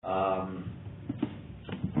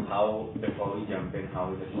how, before we jump in,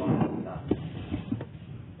 how is it going?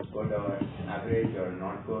 Good or average or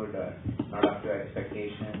not good or not up to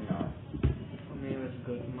expectation? Or? For me, it was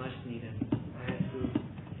good, much needed. I had to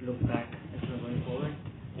look back as we're going forward.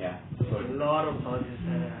 Yeah. A lot of bugs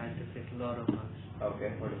that I had to fix, a lot of bugs.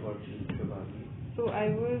 Okay, what about you, Shubhagi? So I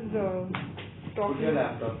was talking. Put your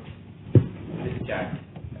laptop. This chat.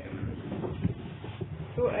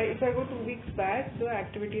 So if I go 2 weeks back, the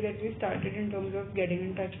activity that we started in terms of getting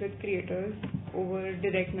in touch with creators over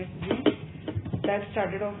direct messaging, that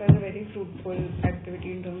started off as a very fruitful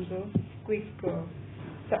activity in terms of quick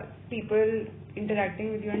people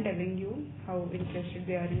interacting with you and telling you how interested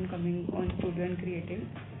they are in coming on studio and creating.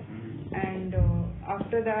 And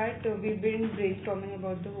after that, we've been brainstorming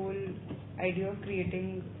about the whole idea of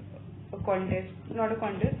creating a contest, not a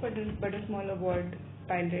contest, but a small award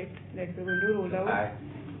pilot that we're going to roll out.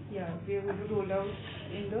 Yeah, we are going to roll out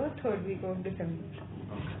in the 3rd week of December.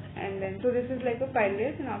 And then, so this is like a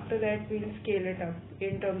pilot, and after that we'll scale it up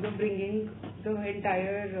in terms of bringing the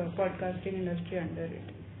entire podcasting industry under it.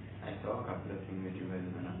 I saw a couple of things that you guys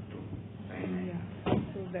went up to. Very nice. Yeah,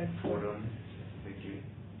 so that's forums, which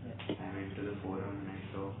I went to the forum and I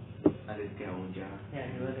saw Aditya Ahuja.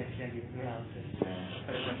 Yeah, he was actually giving me answers.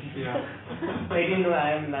 Yeah. I didn't know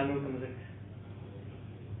I am Nanu Kamzak.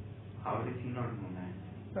 How does he not know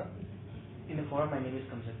that? In the forum, my name is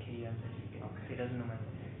Kamzak. Okay. He doesn't know my name.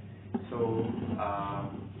 So,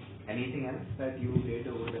 anything else that you did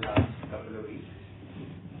over the last couple of weeks?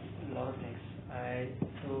 A lot of things.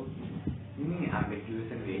 You mean ambiguous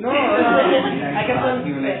and vague? No, I can ask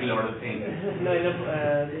you like a lot of things. No,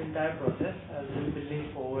 the entire process has been building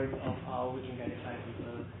forward of how we can gratify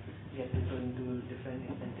people, get people into different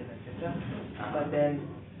incentives, etc. But then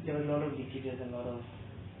there was a lot of leakages and a lot of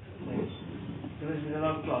there was a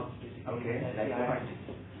lot of clogs basically. Okay, like what?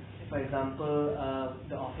 For example,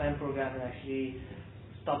 the offline program had actually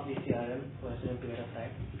stopped the CRM for a certain period of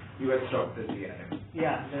time. You had stopped the CRM?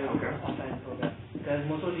 Yeah, the offline program. Because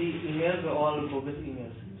most of the emails were all bogus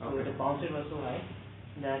emails. So the bounce rate was so high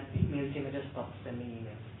that email team had just stopped sending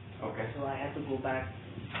emails. Okay. So I had to go back,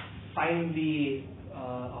 find the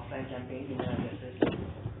offline campaign email addresses,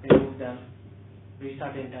 remove them,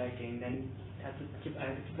 restart the entire thing, then I had to keep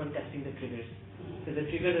on testing the triggers. So the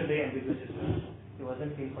triggers are very ambiguous as well. It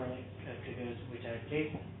wasn't pinpoint triggers which I had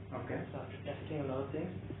played. Okay. So after testing a lot of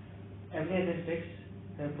things, everything has been fixed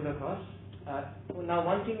and put across. Now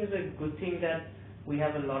one thing is a good thing that we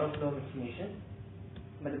have a lot of flow of information,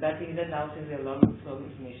 but the bad thing is that now since we have a lot of flow of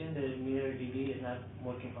information, the mirror DB is not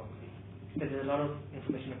working properly because there's a lot of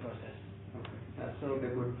information to process. Okay. That's a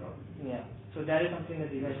good problem. Yeah. So that is something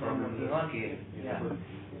that Divaj and I am working on. Yeah.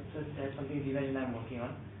 So that's something Divaj and I am working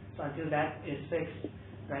on. So until that is fixed,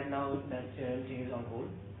 right now that everything is on hold,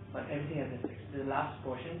 but everything has been fixed. The last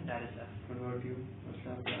portion that is left. What about you?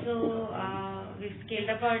 So we've scaled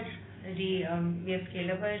up our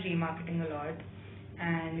remarketing a lot,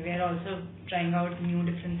 and we are also trying out new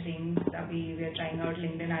different things. We are trying out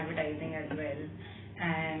LinkedIn advertising as well,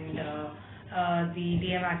 and the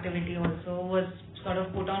DM activity also was sort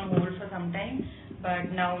of put on hold for some time.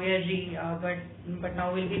 But now we are but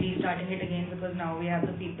now we'll be restarting it again because now we have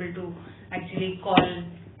the people to actually call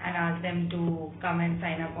and ask them to come and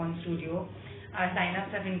sign up on Studio. Our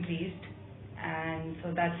sign-ups have increased, and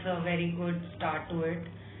so that's a very good start to it.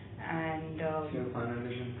 And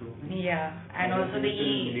yeah, and also the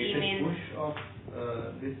email push of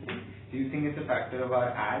this thing. Do you think it's a factor of our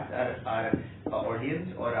ads, our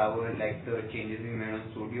audience, or our like the changes we made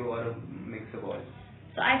on Studio, or a mix of all?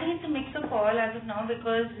 So I think it's a mix of all as of now,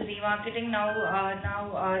 because remarketing now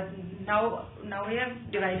we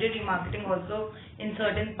have divided remarketing also in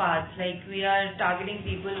certain parts. Like we are targeting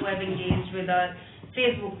people who have engaged with our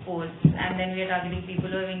Facebook posts, and then we are targeting people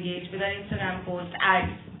who have engaged with our Instagram posts,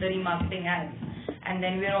 ads, the remarketing ads. And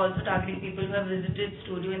then we are also targeting people who have visited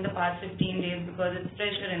Studio in the past 15 days because it's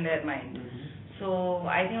fresher in their mind. So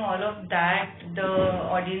I think all of that, the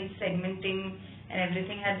audience segmenting and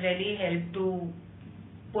everything has really helped to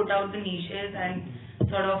put out the niches and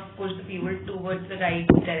sort of push the people towards the right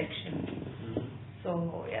direction.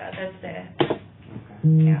 So yeah, that's there. Okay.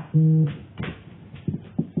 Yeah.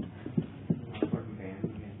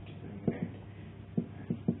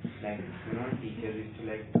 Like, you know, teachers used to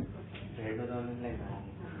like, the head was always like that.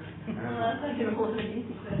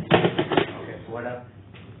 Okay, so what up?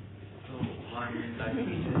 So one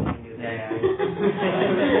teacher. Yeah.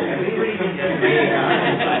 Everybody can just wait.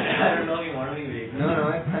 I don't know if you want to be vague.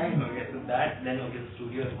 No, it's fine. Okay, so that, then the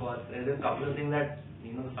Studio, of course, there's a couple of things that, the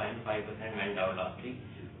 5% went out last week.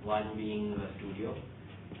 One being the Studio,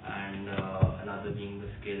 and another being the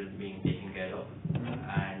skill being taken care of,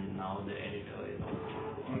 and now the editor is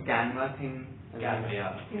also Canva thing. Canva,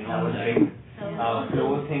 yeah. That was big.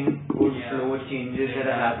 Flow thing, good flow changes that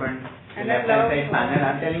have happened. And left I love hand side panel.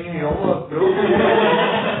 I'm telling you, your work, bro.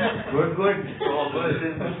 Good. So this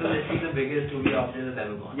is literally the biggest studio office that's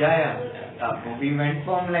ever gone. Yeah. We went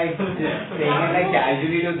from like saying it like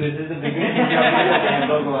casually to this is the biggest studio office that's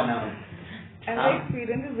ever gone out. And the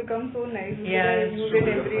experience has become so nice because Yeah, I use it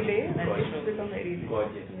every day. Gorgeous. It's become very nice.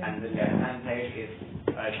 Gorgeous. Yeah. And the left hand side is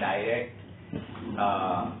a direct,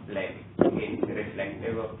 like it's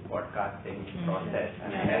reflective of podcasting process,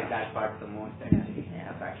 and I like that part the most actually.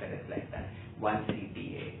 The fact that it's like that. One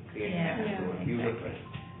CTA, create an episode, beautiful.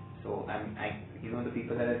 So the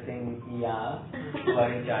people that are saying who are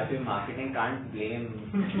in charge of marketing can't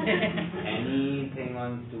blame anything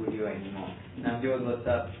on studio anymore. Navjot, what's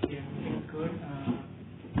up? Yeah, it's good.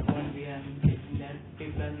 What we have been facing that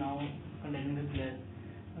people are now contacting us less.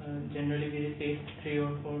 Generally, we receive 3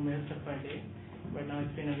 or 4 mails per day, but now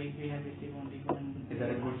it's been a week we have received only 1. Is that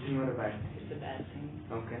a good thing or a bad thing? It's a bad thing.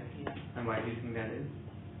 Okay. Yeah. And why do you think that is?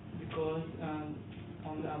 Because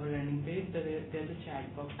on our landing page there's a chat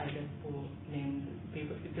box item for named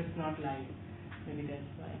people. It's just not live. Maybe that's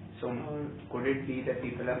why. So could it be that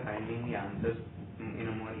people are finding the answers in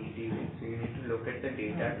a more easy way? So you need to look at the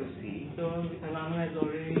data to see. So Manu has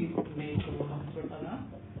already made a HubHopper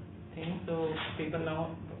thing. So people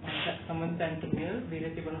now, someone sends a mail, we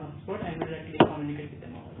receive on HubHopper and we directly communicate with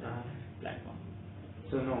them on the platform.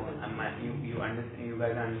 So no, you understand. You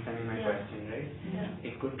guys are understanding my question, right?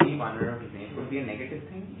 Yeah. It could be one or two things. It could be a negative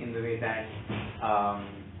thing in the way that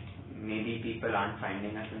maybe people aren't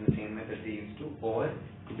finding us in the same way that they used to, or it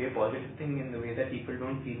could be a positive thing in the way that people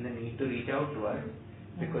don't feel the need to reach out to us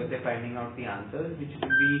because they're finding out the answers, which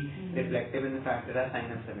could be reflective in the fact that our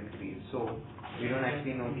sign-ups have increased. So we don't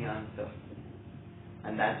actually know the answer,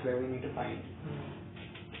 and that's where we need to find.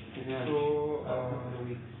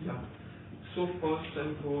 So first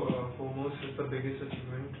and foremost, it's the biggest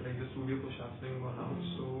achievement, like the studio push has been gone out.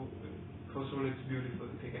 So first of all, it's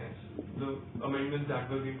beautiful. The amendments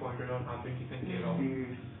that were being pointed out have been taken care of.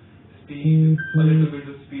 Speed, a little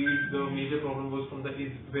bit of speed. The major problem was from the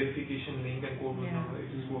verification link and code was not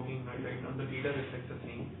it is working right now. The data reflects the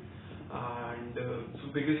same. And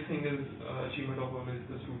so biggest thing is achievement of is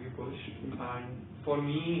the studio push. And for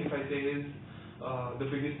me, if I say is the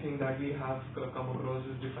biggest thing that we have come across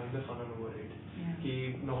is define the funnel over it.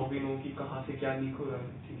 कि now we know कि कहाँ से क्या leak हो रहा है,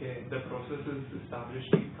 ठीक है. The process is established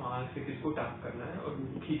कि कहाँ से किसको टैप करना है और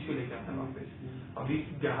खींच के लेके आना है वापस. अभी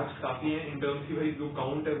gaps काफी हैं in terms की भाई जो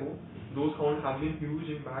count है वो those count have been huge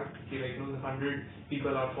impact कि like 100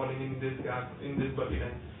 people are falling in this gap in this bucket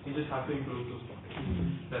and you just have to improve those buckets.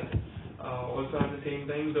 That's it. Also at the same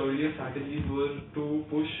time, the earlier strategies were to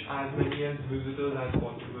push as many as visitors as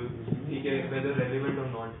possible, okay, whether relevant or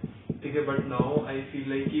not. Okay, but now I feel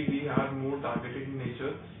like we are more targeted in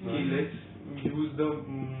nature. Let's use the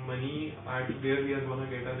money at where we are gonna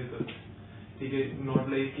get our results. Okay, not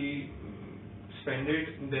like spend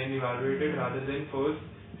it, then evaluate it, rather than first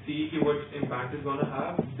see what impact is gonna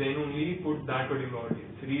have, then only put that particular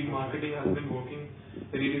audience. Read marketing has been working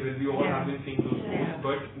really well. We all have been seeing those posts,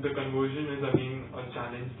 but the conversion is again a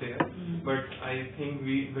challenge there. But I think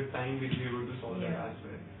with time we'll be able to solve that as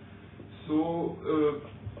well. So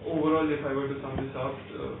overall, if I were to sum this up,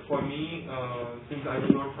 for me, since I was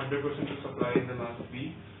not 100% to supply in the last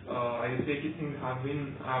week, I would say things have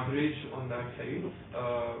been average on that side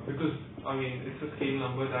because I mean it's a scale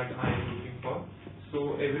number that I am looking for.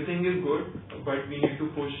 So everything is good, but we need to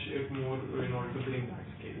push it more in order to bring that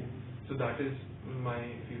scale. So that is my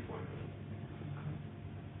viewpoint.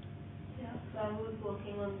 Yeah, so I was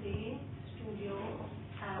working on the studio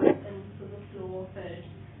app and so the flow of it,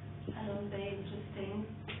 and it was very interesting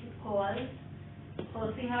because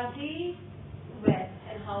first we have the web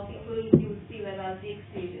and how people use the web as the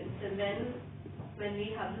experience, and then when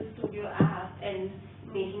we have the studio app and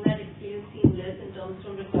making that experience seamless in terms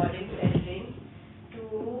from recording to editing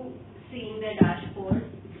to seeing their dashboard,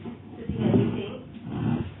 to seeing everything.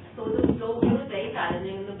 So the flow was very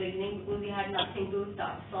challenging in the beginning because we had nothing to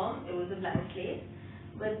start from. It was a blank slate.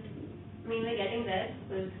 But I mean, we're getting there.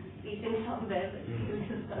 We're reaching somewhere that we will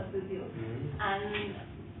discuss with you. And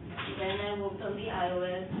then I worked on the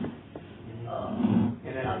iOS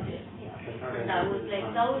subject. That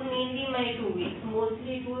was mainly my 2 weeks.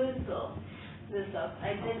 Mostly it was this stuff.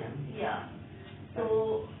 I did,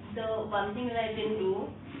 So the one thing that I didn't do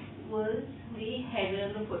was the header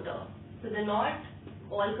and the footer. So they're not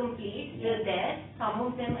all complete. They're there. Some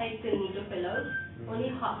of them I still need to fill out. Only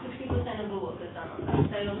 50% of the work is done on that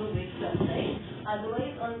side of the Wix website.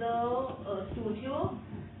 Otherwise, on the studio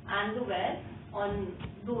and the web, on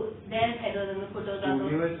their headers and the footers are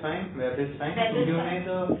Studio is fine, web is fine. Web is Studio fine.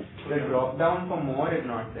 the drop down for more is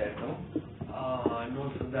not there, no?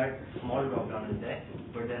 No, so that small drop down is there,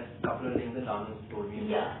 but there's a couple of links that Danu told me about.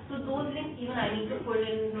 Yeah, so those links even I need to put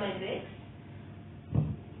in my Wix.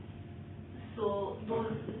 So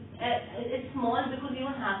those, it's small because you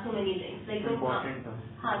don't have so many links. Like the Important though.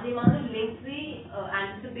 the amount of links we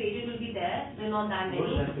anticipated will be there. They're not that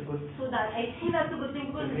many. That's a good. So that I think that's a good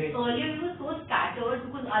thing because Great. earlier we were so scattered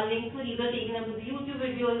because our links were either taking them to the YouTube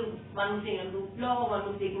videos, one was taking them to blog,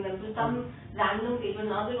 one was taking them to some random page. But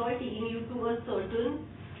now they're all taking you to a certain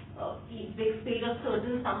big page of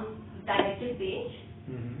certain some directed page.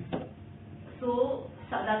 So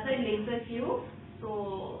that's why links are few.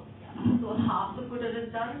 So half the footer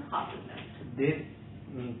is done, half is left. This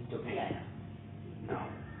needs to be. Yeah. Now,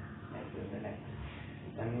 let's do the next.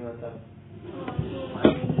 Tell me what's up. So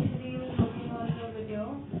I initially was working on the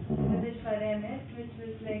video with this for MS, which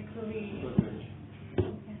was like so we.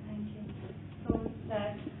 Okay, thank you. So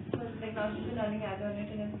that was like now she's been running ads on it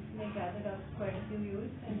and it's like gathered up quite a few views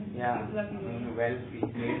and Yeah, people are viewing. well, he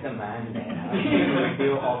played the man there. A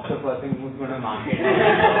video of the person who's going to market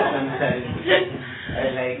themselves.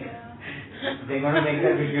 They're going to make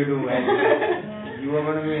that video do well. You are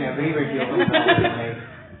going to be in every video.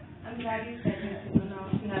 I'm glad you said it, so now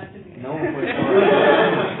she has to be. No, for sure.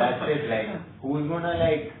 That's it. Who's going to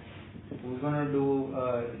do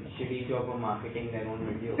a shitty job of marketing their own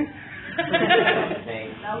video?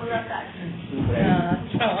 That was our passion. Too bright.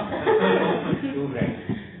 Too bright.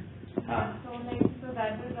 So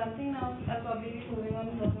that was something. Now I'll probably be moving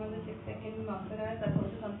on working on the 6-second marker ad. That's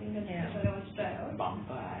also something that I want to try out.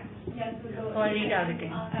 Bumper ad. Yeah, so the For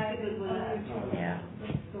retargeting. Yeah.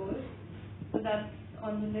 So that's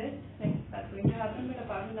on the list. Like that's going to happen. But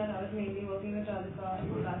apart from that, I was mainly working with Radhika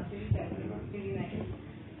last week. That was really nice.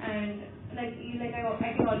 And I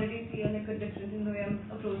can already see a difference in the way I'm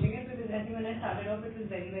approaching it because I think when I started off it was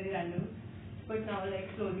very very random, but now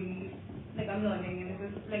slowly I'm learning and it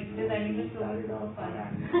was designing the flow was so fun. Yeah.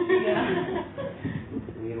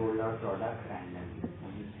 We rolled out products randomly.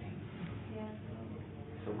 What do you think? Yeah.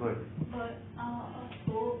 So good. But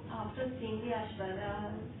so after seeing the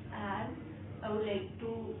Ashwara ad, I would like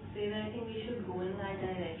to say that I think we should go in that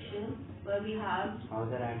direction where we have. How's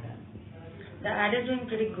the ad done? The ad is doing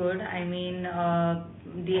pretty good. I mean,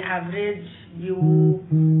 the average view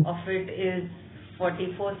of it is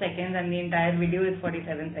 44 seconds and the entire video is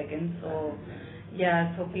 47 seconds. So,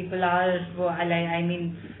 yeah, so people are,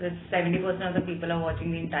 70% of the people are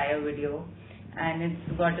watching the entire video. And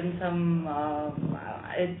it's gotten some,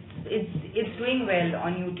 it's doing well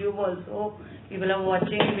on YouTube also. People are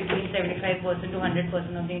watching between 75% to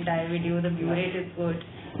 100% of the entire video. The view rate is good.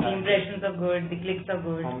 The impressions are good. The clicks are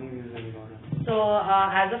good. How many views have you got? So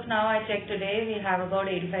as of now, I checked today, we have about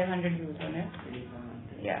 8,500 views on it.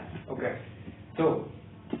 8,500. Yeah. Okay. So,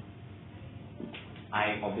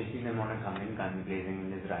 I obviously didn't want to come in blazing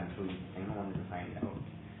in this run through thing. I wanted to find out.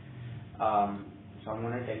 So I'm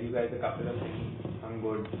going to tell you guys a couple of things. Some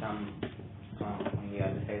good, some on the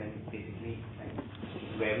other side, and basically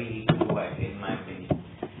where we need to go, in my opinion.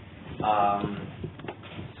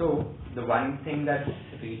 So the one thing that's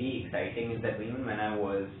really exciting is that even when I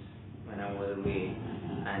was away,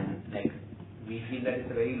 and we feel that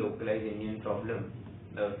it's a very localized Indian problem,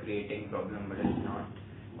 the creating problem, but it's not.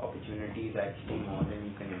 Opportunity is actually more than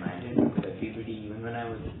you can imagine, because everybody, even when I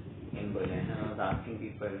was in Berlin, and I was asking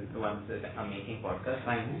people, the ones that are making podcasts,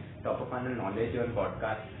 fine, top of funnel knowledge on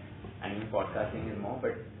podcasts, and even podcasting is more,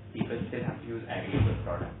 but people still have to use aggregate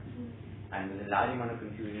products. And there's a large amount of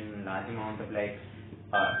confusion, large amount of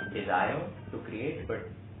desire to create, but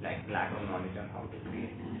lack of knowledge on how to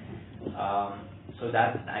create. So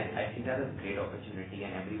that I think that is a great opportunity,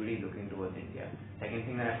 and everybody looking towards India. Second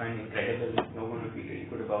thing that I find incredible, no one will be really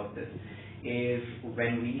good about this, is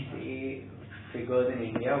when we say figures in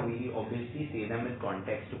India, we obviously say them in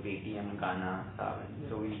context to Paytm, Ghana, Savan.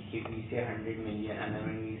 So we say 100 million, and then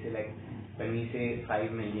when we say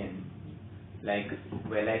 5 million, we're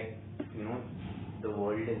the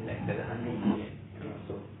world is there's 100 million,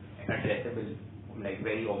 so addressable,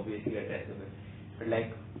 very obviously addressable. But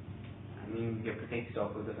you have to take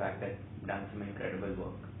stock of the fact that I've done some incredible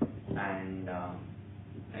work, and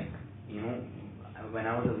when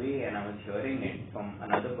I was away and I was hearing it from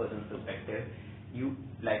another person's perspective,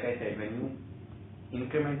 like I said, when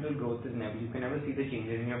incremental growth is never, you can never see the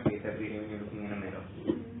changes in your face every day when you're looking in a mirror.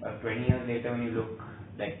 20 years later when you look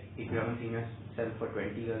like if you haven't seen yourself for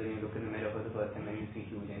 20 years and you look in the mirror for the first time and you see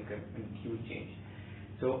huge change.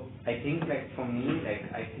 So I think like for me,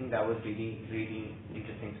 like I think that was really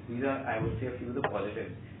interesting. So these are, I would say, a few of the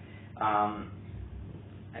positives.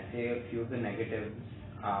 I'd say a few of the negatives.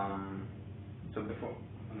 So before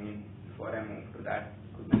I move to that,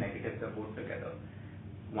 because the negatives are both together.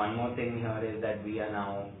 One more thing here is that we are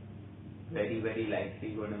now very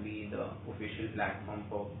likely going to be the official platform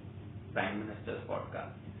for Prime Minister's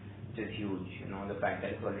podcast, which is huge. You know, the fact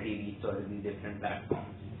that it's already reached all of these different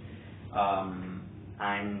platforms.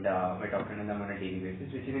 And we're talking to them on a daily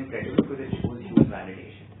basis, which is incredible because it shows huge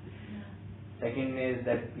validation. Second is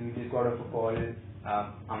that we just got off a call.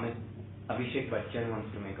 Abhishek Bachchan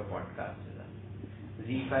wants to make a podcast with us.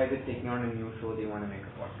 Z5 is taking on a new show. They want to make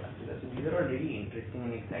a podcast with us. So these are all really interesting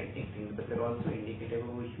and exciting things, but they're also indicative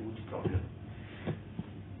of a huge problem.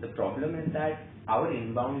 The problem is that our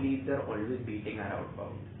inbound leads are always beating our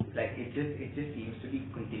outbound. Like it just seems to be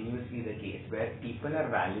continuously the case where people are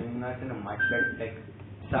valuing us in a much better, like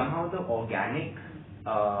somehow the organic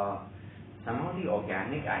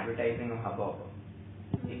advertising of Hubhopper,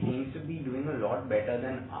 it seems to be doing a lot better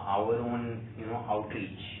than our own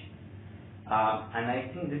outreach. And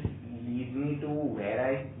I think this leads me to where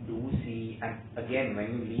I do see, and again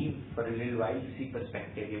when you leave for a little while you see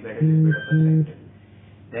perspective, you get a little bit of perspective.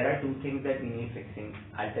 There are two things that we need fixing.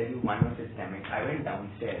 I'll tell you, one was systemic. I went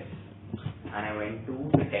downstairs and I went to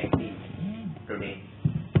the tech team today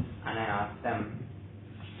and I asked them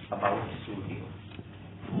about the studio.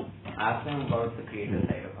 I asked them about the creator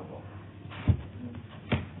side of Hubhopper.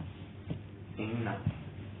 They knew nothing.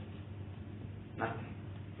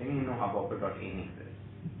 They didn't know Hubhopper.in exists.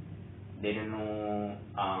 They didn't know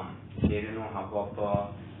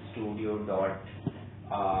Hubhopper Studio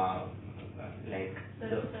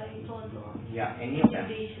any of them.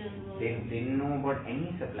 They didn't know about any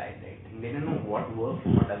supply side thing. They didn't know what works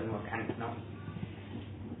and what doesn't work. And now,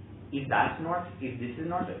 if this is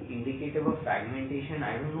not indicative of fragmentation,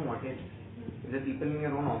 I don't know what is. If the people in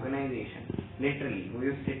your own organization, literally, who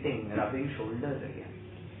you're sitting, rubbing shoulders again,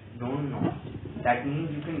 don't know. That means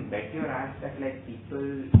you can bet your ass that like people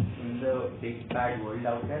in the big bad world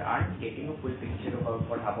out there aren't getting a full picture about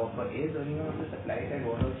what Hubhopper is or even on the supply side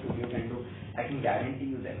what our studio can do. I can guarantee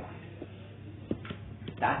you they're not.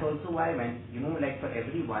 That's also why when, like for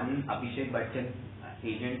every one Abhishek Bachchan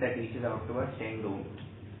agent that reaches out to us, 10 don't.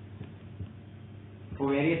 For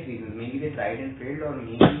various reasons. Maybe they tried and failed, or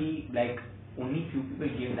maybe like only few people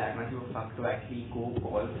give that much of a fuck to actually go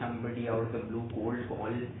call somebody out of the blue, cold call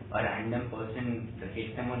a random person,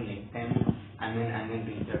 hit them on LinkedIn and then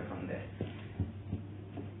reach out from there.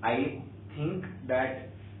 I think that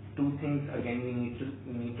two things again we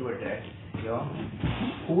need to address here.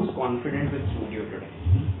 Who's confident with studio today?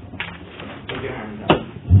 Put your hands up.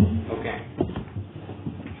 Okay.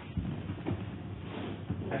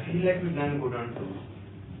 I feel like we've done good on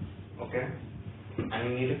two. Okay? And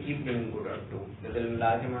we need to keep doing good on two. There's a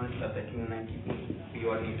large amount of stuff that you and I we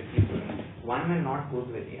all need to keep doing. One, we're not good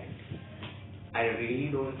with yet. I really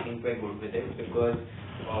don't think we're good with it because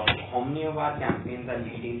how many of our campaigns are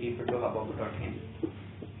leading people to Hubhopper.in?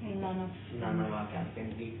 None of our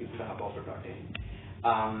campaigns lead people to Hubhopper.in.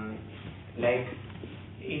 Like,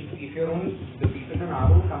 if your own, the people in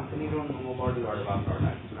our own company don't know about a lot of our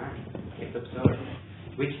products, man. It's absurd.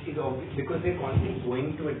 Which is obvious because they're constantly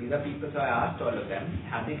going to it. These are people, so I asked all of them,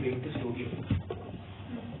 have they been to studio?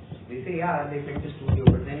 They say, yeah, they've been to studio,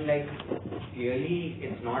 but then like, clearly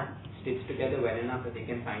it's not stitched together well enough that they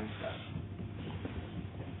can find stuff.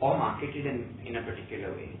 Or marketed in a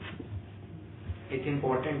particular way. It's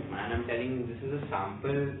important, man. I'm telling you, this is a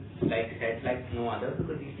sample set like no other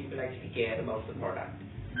because these people actually care about the product.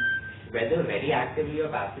 Whether very actively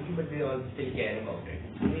or passively, but they all still care about it.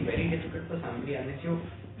 It's really very difficult for somebody, unless you're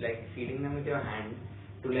like feeding them with your hand,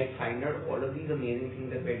 to like find out all of these amazing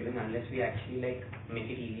things that we're doing, unless we actually like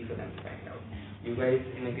make it easy for them to find out. You guys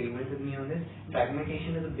in agreement with me on this?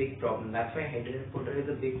 Fragmentation is a big problem. That's why header and footer is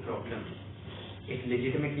a big problem. It's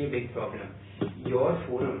legitimately a big problem. Your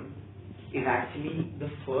forum is actually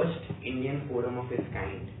the first Indian forum of its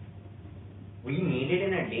kind. We made it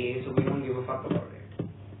in a day, so we don't give a fuck about it.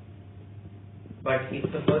 But it's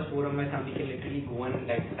the first forum where somebody can literally go and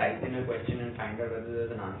like type in a question and find out whether there's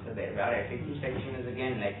an answer there. Our FAQ section is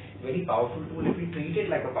again like very powerful tool if we treat it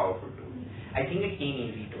like a powerful tool. I think it came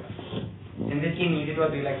easy to us. Since it came easy to us,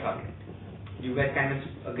 we like fuck it. You guys kind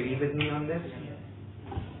of agree with me on this?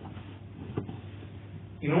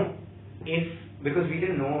 If because we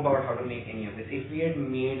didn't know about how to make any of this. If we had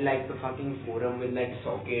made like the fucking forum with like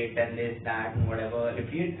socket and this, that and whatever, if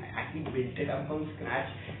we had actually built it up from scratch,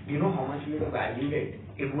 do you know how much we would have valued it?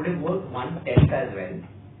 It would have worked 1/10 as well,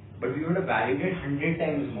 but we would have valued it 100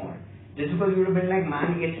 times more. Just because we would have been like,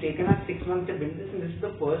 man, it's taken us 6 months to build this and this is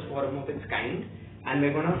the first forum of its kind, and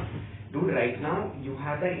we're gonna do it right now. You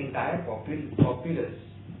have the entire populace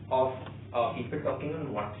of people talking on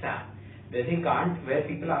WhatsApp. Where they can't, where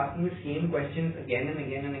people are asking the same questions again and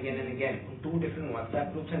again and again and again. 2 different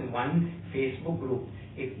WhatsApp groups and 1 Facebook group.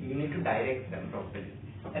 If you need to direct them properly.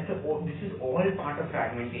 This is all part of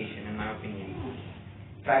fragmentation, in my opinion.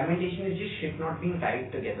 Fragmentation is just shit not being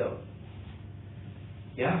tied together.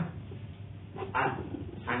 Yeah.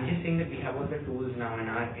 I'm just saying that we have all the tools now in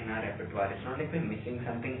our repertoire. It's not like we're missing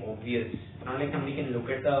something obvious. It's not like somebody can look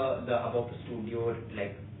at the Hubhopper studio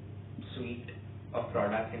like suite of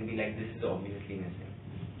products and be like, this is obviously missing.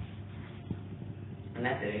 And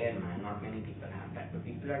that's rare, man. Not many people have that. But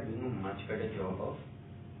people are doing a much better job of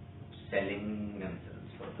selling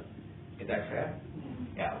themselves further. Is that fair?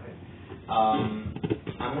 Yeah, okay.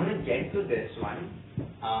 I'm going to get to this one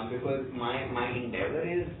because my endeavor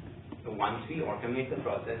is once we automate the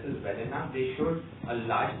processes well enough, a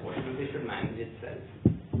large portion of it should manage itself.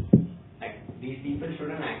 Like, these people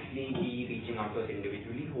shouldn't actually be reaching out to us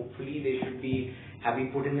individually. Hopefully they should be, have we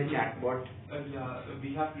put in the chatbot? Yeah,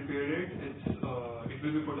 we have prepared it. It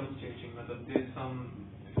will be put on staging. There's some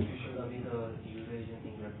issues. The user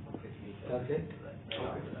agency officially. That's it?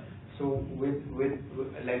 Okay. So with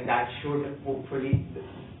like that should hopefully,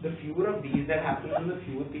 the fewer of these that happen and the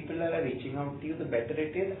fewer people that are reaching out to you, the better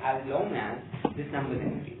it is, as long as this number is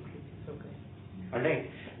increasing. Okay. Alright,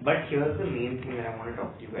 but here's the main thing that I want to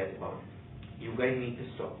talk to you guys about. You guys need to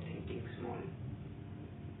stop thinking small.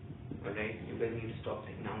 Alright, you guys need to stop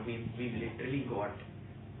thinking. Now we've literally got,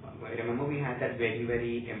 remember we had that very,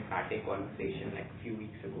 very emphatic conversation like a few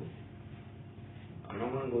weeks ago. I'm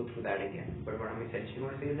not going to go through that again, but what I'm essentially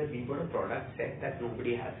going to say is that we've got a product set that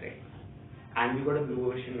nobody has right now. And we've got a blue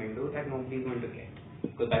ocean window that nobody's going to get.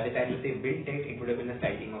 Because by the time they built it would have been a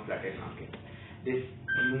sighting of flooded market.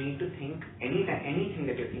 You need to think, anything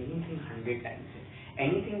that you're thinking, think 100 times.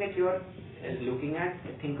 Anything that you're looking at,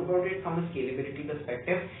 think about it from a scalability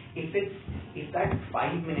perspective. If that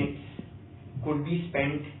 5 minutes could be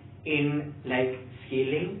spent in like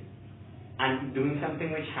scaling and doing something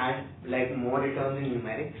which had like more returns in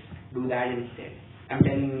numerics, do that instead. I'm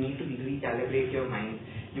telling you, you need to recalibrate your mind.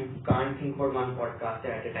 You can't think about one podcaster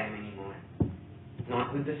at a time anymore.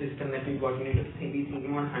 Not with the system that we've got. You need to be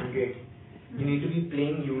thinking 100. You need to be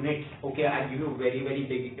playing units. Okay, I'll give you a very, very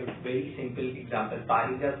big, very simple example.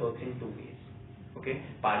 Parijat works in 2 ways. Okay,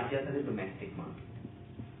 Parijat has a domestic market.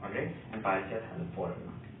 Alright, and Parijat has a foreign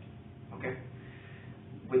market. Okay,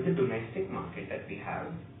 with the domestic market that we have,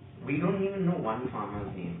 we don't even know one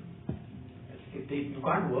farmer's name. You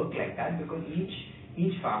can't work like that because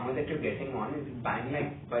each farmer that you're getting on is buying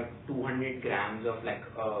like 200 grams of like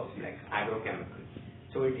agrochemicals.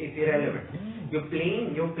 So it's irrelevant. You're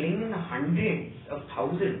playing in the hundreds of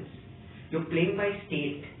thousands. You're playing by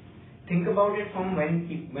state. Think about it from when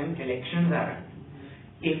elections are run.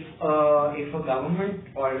 If a government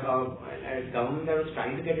or a government that was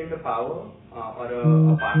trying to get into power or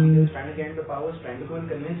a party that was trying to get into power was trying to go and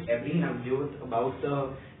convince every Navjot about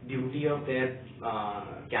the duty of their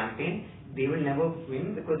campaign, they will never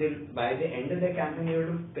win because by the end of their campaign they would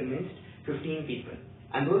have convinced 15 people.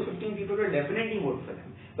 And those 15 people will definitely vote for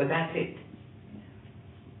them. But that's it.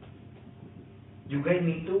 You guys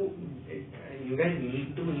need to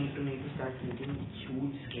start thinking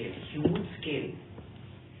huge scale.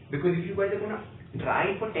 Because if you guys are gonna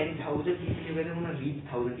try for 10,000 people, you guys are gonna reach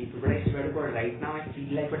 1,000 people. But I swear to God, right now I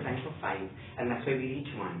feel like we're trying for 5, and that's why we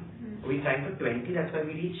reach 1. We're trying for 20, that's why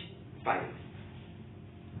we reach 5.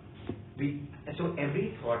 So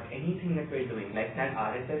every thought, anything that we're doing, like that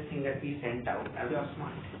RSS thing that we sent out, that was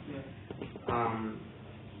smart.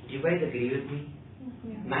 Do you guys agree with me?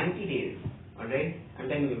 Yeah. 90 days, alright? I'm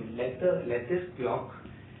telling you, let this clock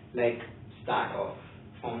like start off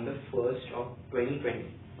from the 1st of 2020,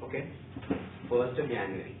 okay? 1st of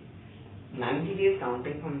January. 90 days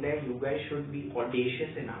counting from there, you guys should be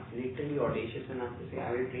audacious enough, literally audacious enough to say,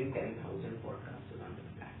 I will bring 10,000 podcasters onto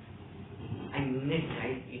the platform. I mean it,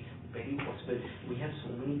 right? It's very possible. We have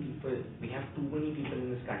so many people. We have too many people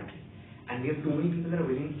in this country. And we have too many people that are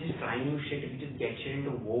willing to just try new shit. If you just get shit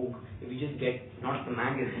into Vogue, if you just get, not the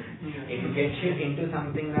magazine, if you get shit into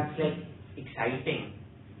something that's like exciting,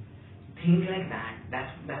 think like that.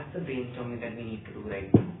 That's the brainstorming that we need to do right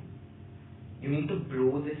now. You need to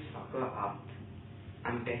blow this fucker up.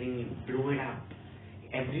 I'm telling you, blow it up.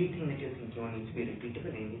 Everything that you're thinking on needs to be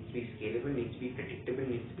repeatable, it needs to be scalable, needs to be predictable,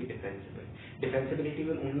 needs to be defensible. Defensibility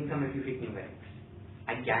will only come if you hit numerics.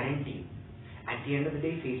 I guarantee you. At the end of the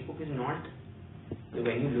day, Facebook is not,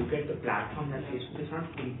 when you look at the platform that Facebook is not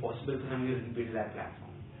impossible for somebody to rebuild that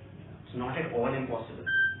platform. It's not at all impossible.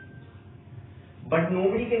 But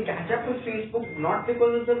nobody can catch up with Facebook, not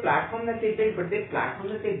because of the platform that they built, but the platform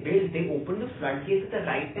that they built. They opened the floodgates at the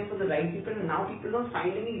right time for the right people, and now people don't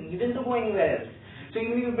find any reason to go anywhere else. So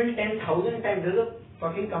even if you build 10,000 times, there's a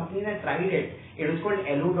fucking company that tried it. It was called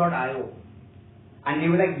Elo.io. And they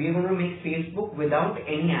were like, we're going to make Facebook without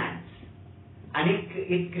any ads. And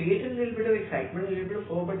it created a little bit of excitement, a little bit of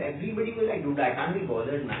hope, but everybody was like, dude, I can't be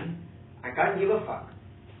bothered, man. I can't give a fuck.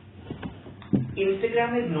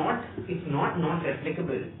 Instagram is not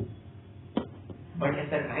replicable. But at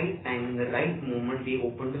the right time, in the right moment, they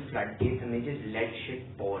opened the floodgates and they just let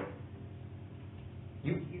shit pour.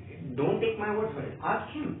 You don't take my word for it.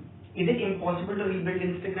 Ask him. Is it impossible to rebuild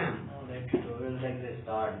Instagram? No, like tutorials like they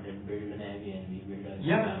start, then build an Airbnb, build an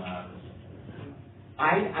Yeah. Instagram app.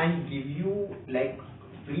 I'll give you like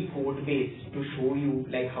free code base to show you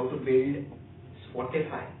like how to build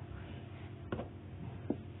Spotify.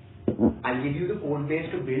 I'll give you the code base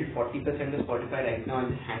to build 40% of Spotify right now. I'll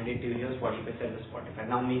just hand it to you. Here's 40% of Spotify.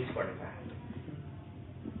 Now make Spotify happen.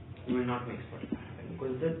 You will not make Spotify happen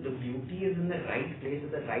because the beauty is in the right place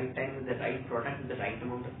at the right time with the right product with the right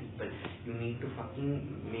amount of people. You need to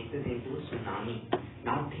fucking make this into a tsunami.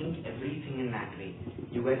 Now think everything in that way.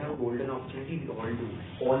 You guys have a golden opportunity. We all do.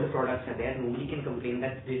 All the products are there. Nobody can complain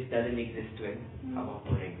that this doesn't exist with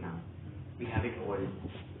Hubhopper right now. We have it all.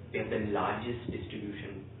 We have the largest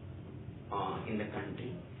distribution in the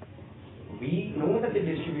country. We know that the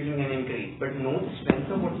distribution can increase, but know the strength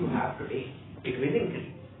of what you have today. It will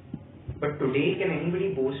increase. But today, can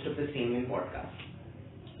anybody boast of the same in podcast?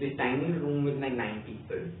 This tiny room with like 9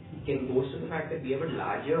 people can boast of the fact that we have a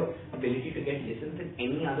larger ability to get listens than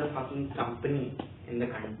any other fucking company in the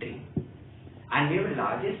country. And we have a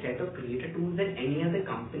larger set of creator tools than any other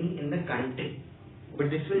company in the country. But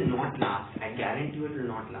this will not last. I guarantee you it will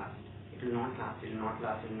not last. It will not last, it will not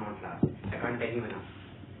last, it will not last. I can't tell you enough.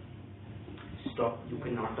 Stop. You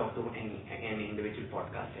cannot talk to any individual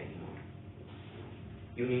podcast anymore.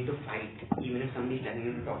 You need to fight. Even if somebody's telling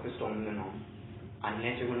you to talk to Storm the Norm.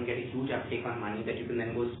 Unless you're going to get a huge uptake on money that you can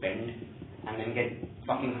then go spend and then get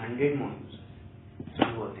fucking 100 more users. It's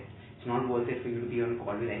not worth it. It's not worth it for you to be on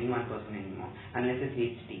call with any one person anymore. Unless it's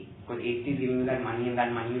HT. Because HT is giving you that money and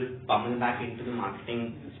that money will pummel back into the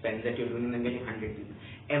marketing spends that you're doing and then getting 100 people.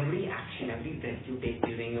 Every action, every breath you take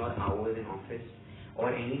during your hours in office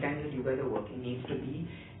or any time that you guys are working needs to be,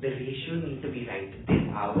 the ratio needs to be right. This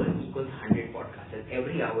hour equals 100 podcasts. That's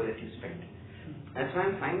every hour that you spend. That's why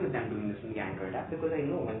I'm fine with them doing this in the Android app because I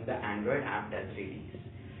know when the Android app does release,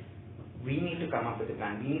 we need to come up with a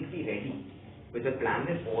plan. We need to be ready with a plan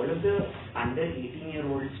that all of the under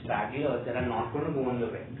 18-year-old stragglers that are not going to go on the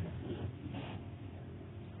web,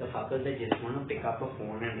 the fuckers that just want to pick up a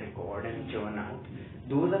phone and record and churn out,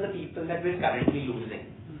 those are the people that we're currently losing.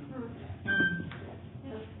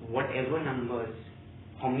 Whatever numbers,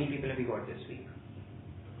 how many people have we got this week?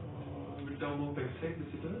 With term of website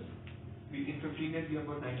visitors, in 15 days we have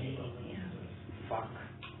got 19,000 visitors. Fuck.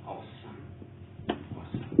 Awesome. 15 days.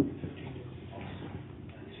 Awesome.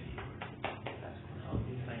 That's really good. That's good. How do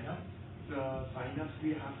you sign up? Sign-ups,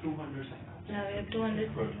 we have 200 sign-ups. Yeah, we have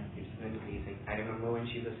 200. Good. It's been increasing. I remember when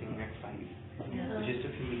she was singing at 5. Yeah. So just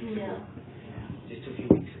a few weeks ago. Yeah. Just a few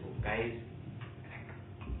weeks ago. Guys,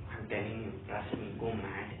 I'm telling you, trust me, go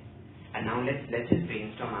mad. And now let's just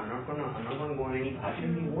brainstorm. I'm not gonna go on any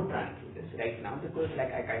passion. We won't run through this right now because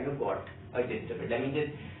like I kind of got a gist of it. Let me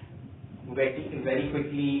just very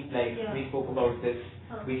quickly, like we spoke about this.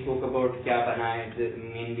 We spoke about kya bana hai,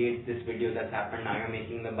 mainly this video that's happened. Now you're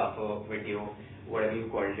making the buffer video, whatever you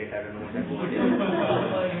called it. I don't know what that word is.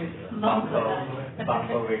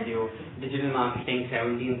 Buffer video. Digital marketing,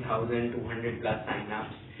 17,200 plus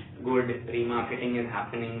sign-ups. Good remarketing is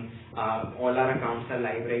happening. All our accounts are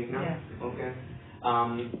live right now. Yeah. Okay.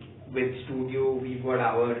 With studio, we've got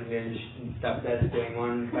our little stuff that's going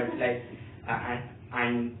on, but like,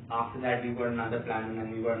 and after that we've got another plan, and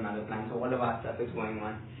then we've got another plan. So all of our stuff is going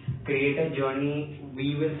on. Creator journey,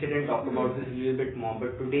 we will sit and talk about this a little bit more.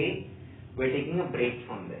 But today, we're taking a break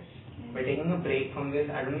from this. We're taking a break from this.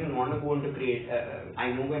 I don't even want to go into create.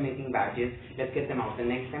 I know we're making badges. Let's get them out. The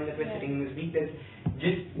next time that we're sitting this week, let's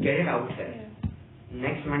just get it out there.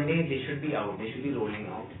 Next Monday, they should be out. They should be rolling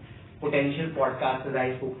out. Potential podcasters,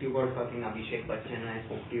 I spoke to you about fucking Abhishek Bachchan, and I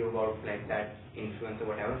spoke to you about like that influencer,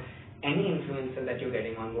 whatever. Any influencer that you're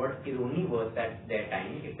getting on board is only worth that their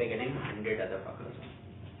time if they're getting 100 other fuckers on.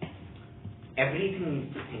 everything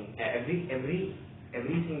needs to think,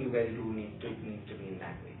 everything you guys do needs to be in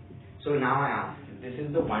that way. So now I ask you, this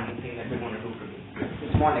is the one thing that we're going to do today.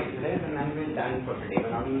 It's a small exercise and then we're done for today. We're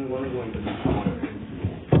not even going to go into this tomorrow.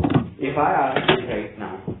 If I ask you right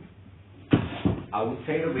now,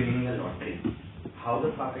 outside of winning the lottery, how the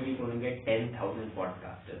fuck are you going to get 10,000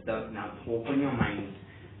 podcasters? Now open your mind,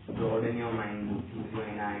 broaden your mind, use your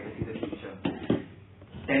inner eye to see the future.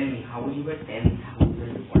 Tell me, how will you get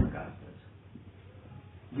 10,000 podcasters?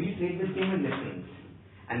 We played this game with listens.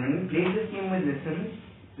 And when we played this game with listens,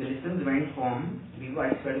 the listens went from, I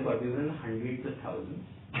swear to God, we were in the hundreds of thousands.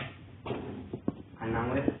 And now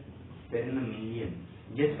we're in the millions.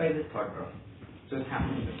 Just by this thought process. So it's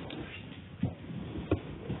happening before.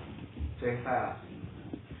 So if I ask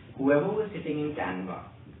you, whoever was sitting in Canva,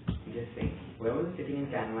 just saying, whoever was sitting in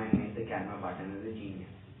Canva and made the Canva button is a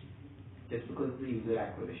genius. Just because of the user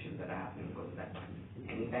acquisitions that are happening because of that button.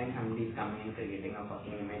 Anytime somebody's coming and creating a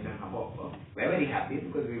fucking image on Hubhopper, we're very happy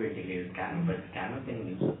because we've integrated Canva, but Canva's getting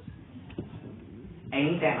users.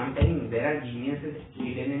 Anytime, I'm telling you, there are geniuses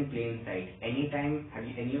hidden in plain sight. Anytime, have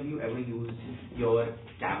any of you ever used your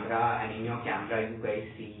camera and in your camera you guys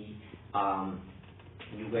see,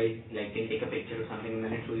 you guys like can take a picture or something and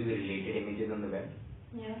then it shows you the related images on the web?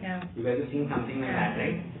 Yeah. You guys have seen something like that,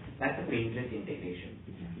 right? That's a Pinterest integration.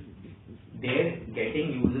 They're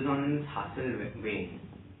getting users on this hustle way.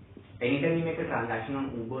 Anytime you make a transaction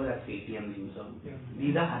on Uber, that's Paytm's user.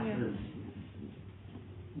 These are hustles.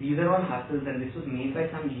 These are all hustles, and this was made by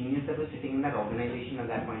some genius that was sitting in that organization at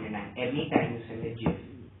that point in time. Anytime you send a GIF,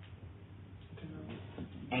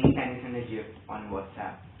 anytime you send a GIF on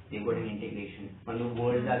WhatsApp, they've got an integration. One of the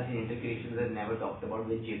world's largest integrations that's never talked about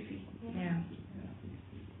with Jiffy. Yeah.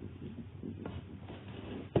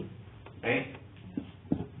 Right?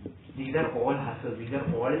 These are all hustles. These are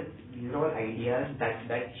all ideas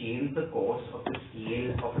that change the course of the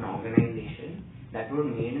scale of an organization that were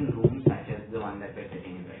made in rooms such as the one that we're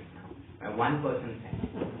sitting in right now. By one person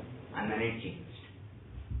said, and then it changed.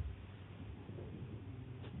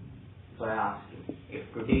 So I ask you,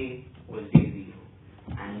 if today was day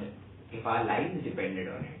zero, and if our lives depended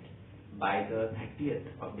on it, by the 30th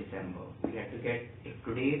of December, we had to get, if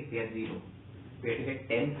today we are zero, we had to get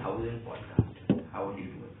 10,000 podcasters. How would you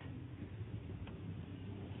do it?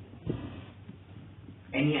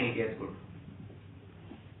 Any idea is good.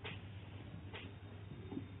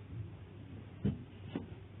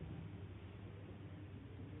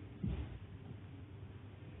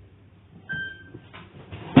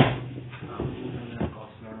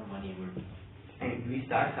 Costs a lot of money, but And we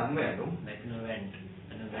start somewhere, though. like an event,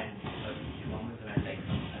 a humongous event, like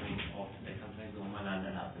something like Zoma Land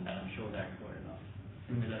that happened, and I'm sure that got enough.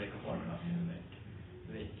 Similar like a podcasting event,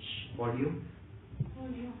 which Audio?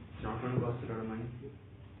 Audio. It's not going to cost a lot of money.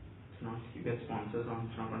 It's not. You get sponsors on.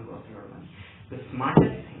 It's not going to cost a lot of money. The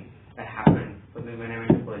smartest thing that happened for me when I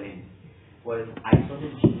went to Berlin was I saw the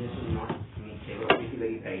genius was not me. There were obviously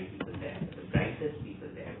very bright people there. But the brightest people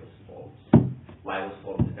there was Forbes. Why was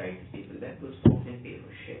Forbes the brightest people there? Because Forbes didn't pay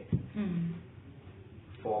for shit.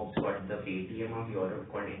 Forbes got the Paytm of Europe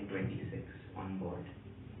called N26 on board.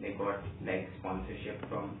 They got like sponsorship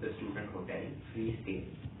from the student hotel, free stay,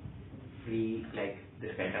 free, like the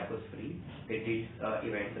setup was free. They did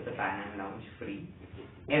events at the Pan Am Lounge free.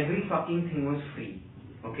 Every fucking thing was free.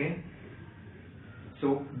 Okay?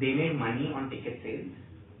 So they made money on ticket sales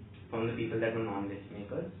from the people that were non-list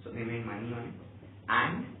makers. So they made money on it.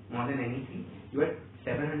 And more than anything, you had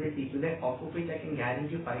 700 people there, of which I can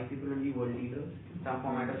guarantee you 5 people will be world leaders in some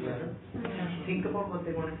format or the other. Think about what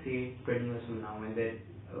they're going to say 20 years from now when they're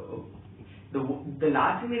the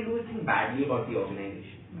last thing they do is think badly about the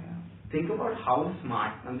organization. Think about how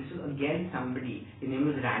smart, and this is again somebody, his name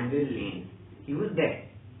was Randall Lane. He was there.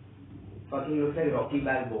 Fucking looks like Rocky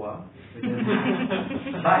Balboa.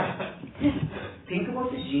 But think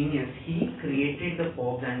about the genius. He created the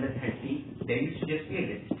Forbes Under 30. There used to just be a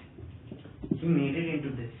list. He made it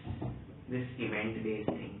into this event-based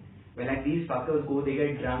thing. Where like these fuckers go, they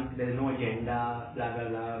get drunk, there's no agenda, blah blah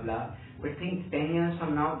blah blah. But think 10 years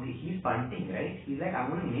from now, he's punting, right? He's like,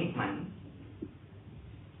 I'm going to make money.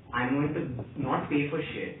 I'm going to not pay for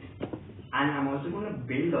shit. And I'm also going to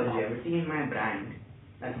build longevity in my brand.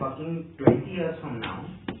 That fucking 20 years from now,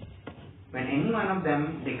 when any one of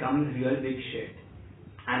them becomes real big shit,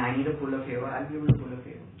 and I need to pull a favor, I'll be able to pull a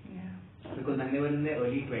favor. Yeah. Because when they were in their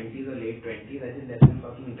early 20s or late 20s, I just let them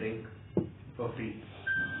fucking drink for free.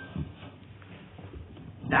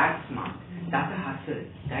 That's smart. That's a hustle.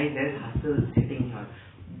 Guys, there's hustle sitting here.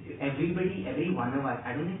 Everybody, every one of us,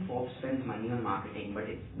 I don't think Forbes spends money on marketing, but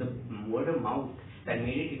it's the word of mouth that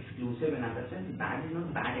made it exclusive, and as I said, bad is not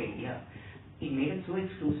a bad idea. he made it so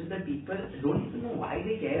exclusive that people don't even know why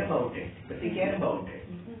they care about it, but they care about it.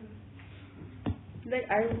 Like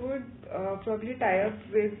I would probably tie up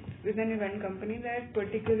with an event company that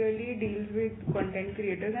particularly deals with content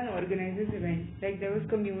creators and organizes events. Like there was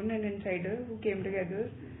Commune and Insider who came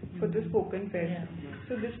together for the Spoken Fest. Yeah.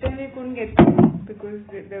 So this time we couldn't get through because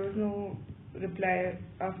there was no reply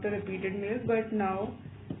after repeated mails. But now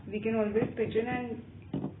we can always pitch in and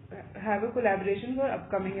have a collaboration for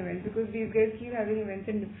upcoming events because these guys keep having events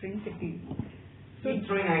in different cities. So Keep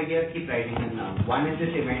throwing ideas, keep writing them down. One is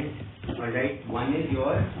this event, alright? One is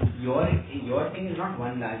your thing is not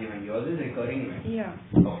one large event, yours is recurring event. yeah.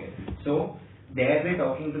 Okay. So there we're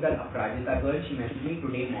talking to that Aprajita girl, she messaged me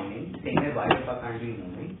today morning saying that why the fuck aren't we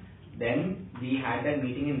moving? Then we had that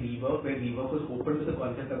meeting in WeWork where WeWork was open to the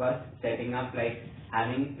concept of us setting up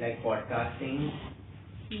having podcasting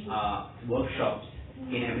workshops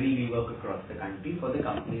in every WeWork across the country for the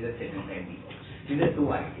companies that sit inside WeWork. These are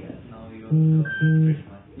two ideas. Now you're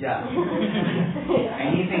Christmas. Yeah.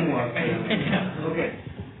 Anything works. Okay.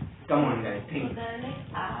 Come on guys, think. So there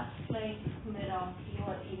are apps like Meraki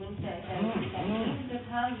or even Telegram that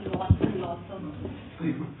have lots and lots of.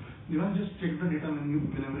 You know, just check the data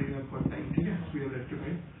whenever you have got time. ठीक है? We have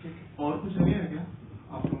rectified. और कुछ है क्या?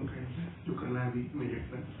 आप लोगों का जो करना है अभी immediate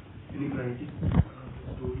में? Any priority?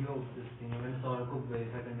 Studio of this thing. मैंने सौरभ को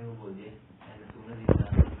verify करने को बोल दिया. And as soon as he's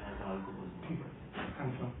done, मैंने सौरभ को बोल दिया. ठीक है.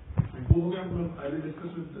 Confirm. वो हो गया मतलब I will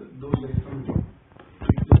discuss with those guys from the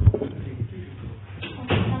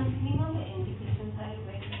Continuing on the education side,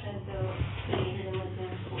 where you said the creative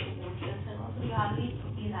emergence, sporting interest, and also you have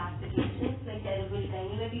these applications like Terrible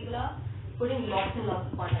Tiny where people are putting lots and lots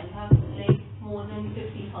of content. You have like more than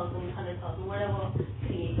 50,000, 100,000, whatever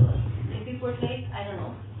creators. If you put I don't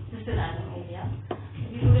know, just a random idea,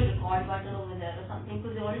 if you put a record button over there or something,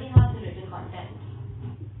 because they already have the written content.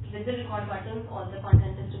 With the record button, all the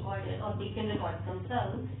content is recorded, or they can record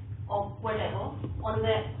themselves, or whatever, on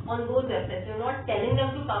those websites. You're not telling them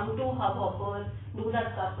to come to Hubhopper, do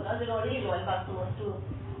that stuff for us. They're already loyal customers to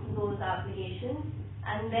those applications.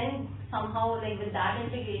 And then somehow, with that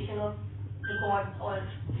integration of records or,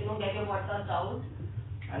 get your podcast out.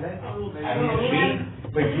 I don't agree,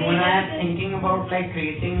 but you and I are thinking about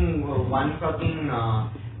creating one fucking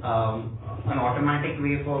an automatic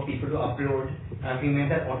way for people to upload. We made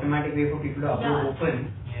that automatic way for people to upload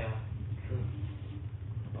open. Yeah.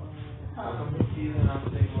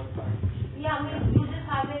 Yeah, you just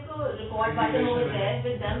have a record button over there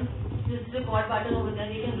with them. Just record button over there.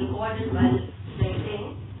 You can record it while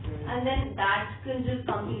writing, and then that can just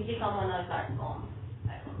completely come on our platform.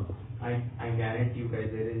 I don't know. I guarantee you guys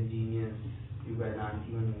there is genius. You guys aren't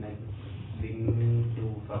even beginning to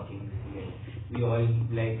fucking see it. We all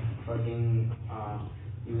fucking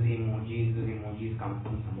use emojis. Those emojis come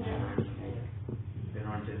from somewhere. They're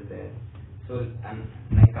not just there. So and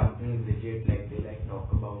companies legit they talk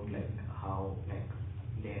about how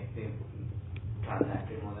they've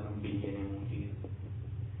transacted more than 1 billion emojis.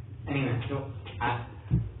 Anyway, so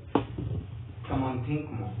come on,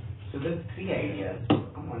 think more. So there's 3 ideas.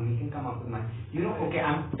 Come on, we can come up with okay,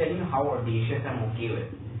 I'm telling you how audacious I'm okay with.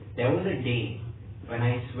 There was a day when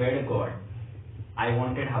I swear to God, I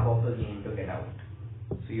wanted Hubhopper's name to get out.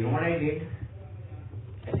 So you know what I did?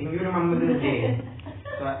 I think you remember this day.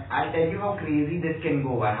 So I'll tell you how crazy this can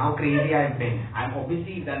go and how crazy I've been. I'm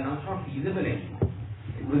obviously that's not feasible anymore.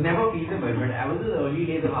 It was never feasible, but I was in the early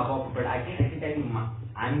days of Hubhopper. But I can tell you,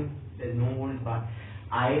 there's no holds barred.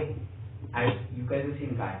 You guys have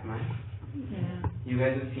seen Batman? Yeah. You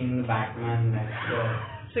guys have seen the Batman,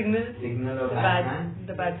 signal of Batman?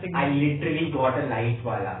 The bat signal. I literally got a light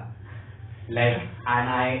wala. And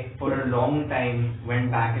I, for a long time,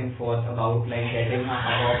 went back and forth about getting a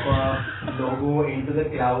Hubhopper logo into the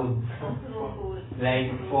clouds.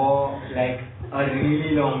 For a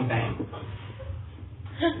really long time.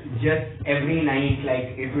 Just every night,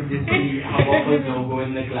 it would just be Hubhopper's logo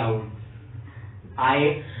in the clouds.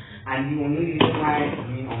 And the only reason why,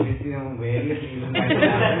 obviously there were various reasons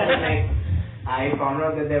why I found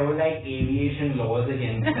out that there were aviation laws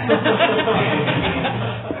against that.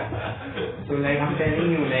 So I'm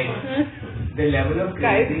telling you, the level of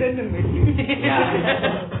crazy.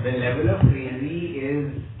 Yeah, the level of crazy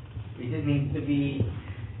it just needs to be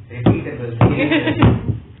repeatable,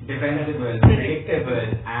 defensible, predictable,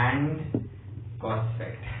 and cost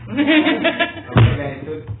effective. Okay guys,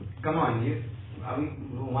 so come on,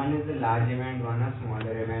 one is a large event, one a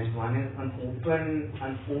smaller event, one is an open,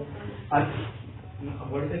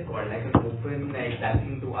 what is it called? An open,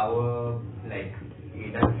 tapping into our,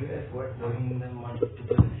 AWS, what?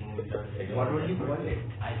 Multiple things. What would you call it?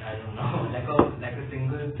 I don't know. Like a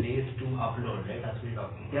single place to upload, right? That's what you're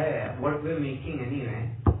talking about. Yeah. What we're making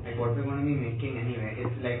anyway, like what we're going to be making anyway,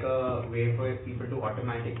 it's like a way for people to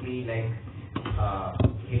automatically like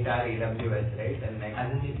hit our AWS, right? And like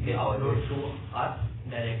As in they upload to us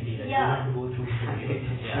directly, right? Yeah. You don't go through studio.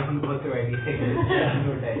 don't go through anything.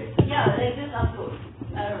 Upload direct. Yeah, like just upload.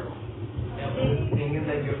 I don't know. Yeah, but the thing is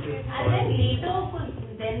that you have to. And then later,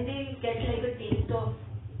 then they get like a taste of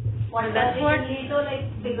what That's they what- can later like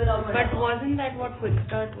figure out. But wasn't that what Quick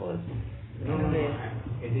Start was? No.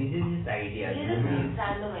 It is just idea. It is a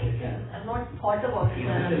random idea. I've not thought about it. Is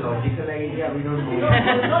it a logical idea? We don't know. No,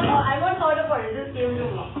 I've not thought about it. It just came to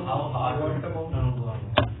me. How hard? What about No, go on.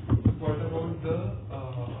 what about the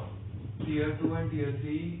tier 2 and tier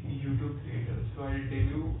 3 YouTube creators? So I'll tell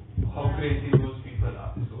you how crazy those people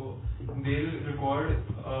are. So they'll record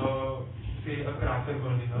say a cracker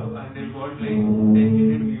burning up and they've got like 10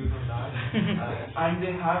 million views on that and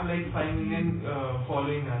they have like 5 million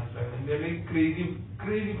following as well, and they're like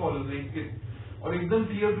crazy followers, like or even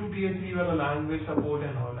tier 2 tier 3 where the language support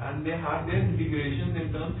and all, and they have their integrations in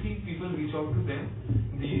terms of people reach out to them,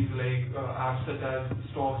 these like apps such as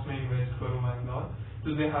stocks में invest करो and all.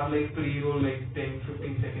 So they have like pre-roll like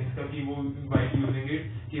 10-15 seconds का कि वो by using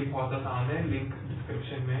it ये बहुत आसान है, link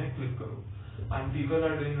description में है, click करो. And people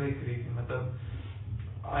are doing like crazy.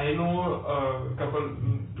 I know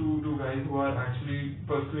two guys who are actually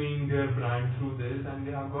pursuing their brand through this, and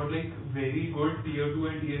they have got like very good tier 2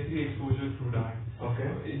 and tier 3 exposure through that. Okay.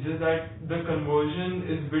 It's just that the conversion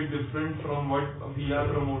is a bit different from what we are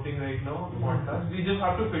promoting right now on the podcast. We just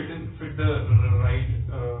have to fit the right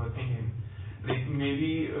thing in. Like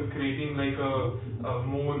maybe creating like a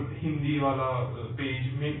more Hindi wala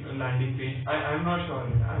page, landing page. I'm not sure.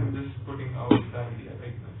 I'm just putting out the idea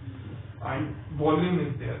right now. And volume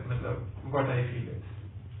is there. What I feel is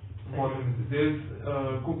volume. There's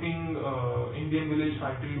cooking Indian village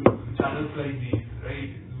factory channels like these,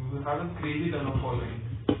 right? You have a crazy ton of following.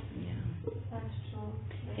 That's true.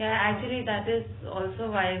 Yeah, actually that is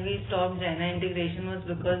also why we stopped Jaina integration, was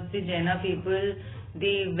because the Jaina people,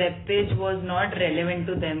 the web page was not relevant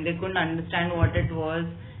to them. They couldn't understand what it was,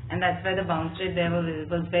 and that's why the bounce rate there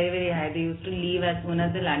was very, very high. They used to leave as soon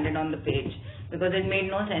as they landed on the page because it made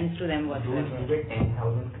no sense to them whatsoever. You get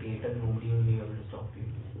 10,000 creators, nobody will be able to stop you.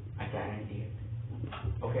 I guarantee it.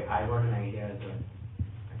 Okay, I got an idea as well.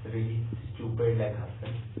 It's a really stupid like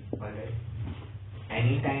hustle. Alright.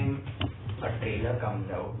 Anytime a trailer comes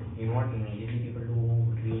out, you know what immediately people do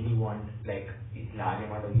who really want like large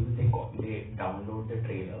amount of views, they download the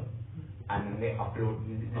trailer and then they upload.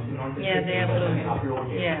 This is not just Yeah, the they trailer, upload they it. upload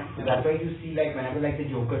it. Yeah. So that's why you see like whenever like the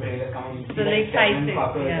Joker trailer comes out, you see So, like like 7 5, 6,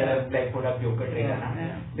 fuckers yeah. that have like put up Joker trailer.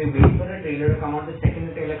 Yeah. They wait for a trailer to come out, the second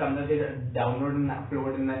the trailer comes out, they download and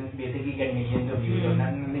upload and then basically get millions of views on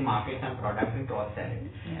that, and then they market some products and cross sell it.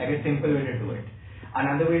 Like a simple way to do it.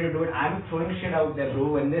 Another way to do it, I'm throwing shit out there,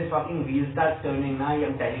 bro. When this fucking wheel starts turning, now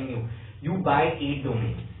I'm telling you, you buy 8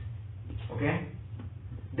 domains. Okay?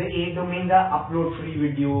 The 8 domains are upload free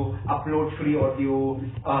video, upload free audio,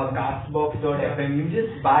 castbox.fm. You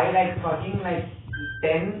just buy like fucking like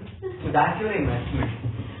 10, so that's your investment.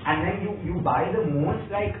 And then you buy the most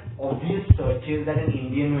like obvious searches that an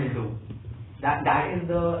Indian will do. That is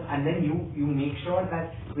the, and then you make sure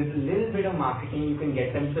that with a little bit of marketing you can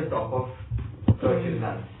get them to the top of search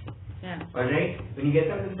results. Yeah. Alright? When you get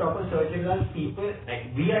them to the top of search results, people,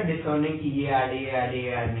 like we are discerning ki ye ad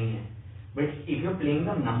nahi hai. But if you're playing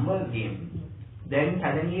the numbers game, then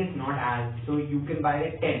suddenly it's not as, so you can buy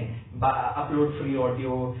like 10, upload free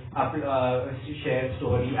audio, share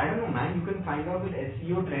story, I don't know man, you can find out with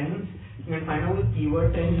SEO trends, you can find out with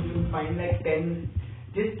keyword trends, you can find like 10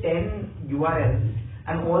 URLs,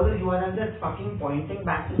 and all the URLs are fucking pointing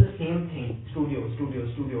back to the same thing, studio,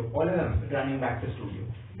 all of them running back to studio,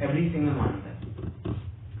 every single one of them.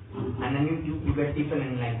 And then you get people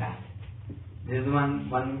in like that. This is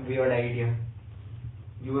one weird idea.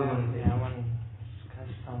 You were going to say. One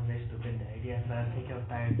sounds very stupid idea, but I'm thinking of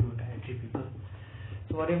tier 2, tier 3 people.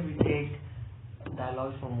 So what if we take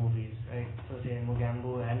dialogues from movies, right? So say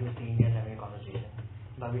Mugambo and Mr. India is having a conversation,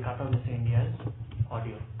 but we cut out Mr. India's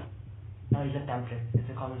audio. Now it's a template, it's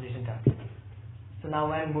a conversation template. So now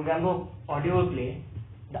when Mugambo audio will play,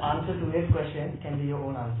 the answer to his question can be your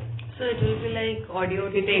own answer. So it will be like audio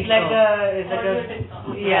to It's TikTok. audio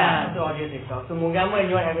TikTok. Yeah, so audio TikTok. So Mugambo and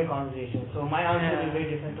you are having a conversation. So my answer will be very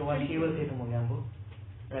different to what he will say to Mugambo,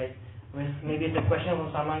 right? Maybe it's a question from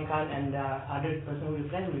Salman Khan and the other person who will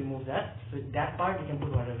friend will remove that. So that part you can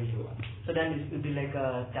put whatever you want. So then it will be like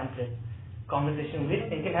a template conversation with.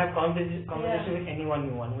 You can have conversation with anyone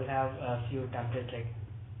you want. We'll have a few templates like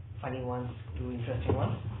funny ones to interesting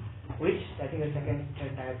ones. which I think the second,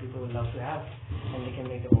 third tier people will love to have, and they can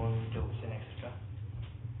make their own jokes and etc.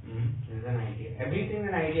 This is an idea. Everything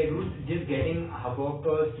an idea, dude. Just getting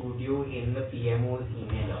Hubhopper Studio in the PMO's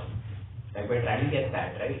emailer. Like we're trying to get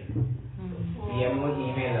that, right? PMO's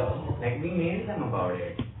emailer. Like we mailed them about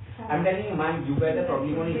it. I'm telling you, man, you guys are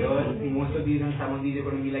probably going to hear most of these, and some of these are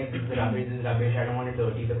going to be like, this is rubbish, I don't want to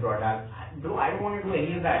dirty the product. Bro, I don't want to do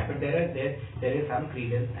any of that, but there is some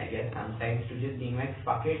credence, I guess, sometimes to just being like,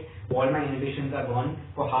 fuck it, all my inhibitions are gone.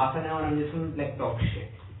 For half an hour, I'm just going to like talk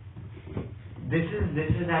shit. This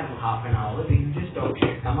is that half an hour, we can just talk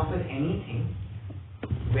shit, come up with anything.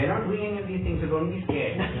 We're not doing any of these things, so don't be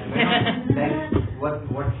scared. We're not, like,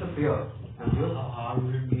 what's the fear? How hard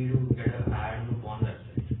would it be to get an ad on the porn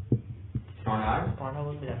website? Not hard? Porn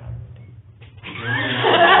won't be that hard.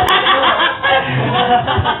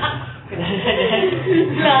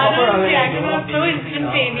 Lana's reaction was so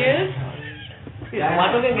instantaneous.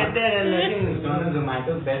 Zomato can get there and I think it's one of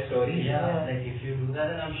Zomato's best stories. Yeah, like if you do that,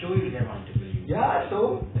 then I'm sure you'll get multiple views. Yeah,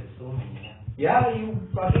 so There's so many. yeah, you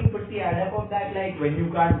fucking put the ad up of that like when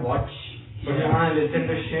you can't watch, but you wanna listen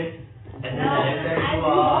to shit. And No, I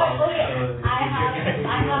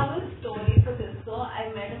have a story for this. So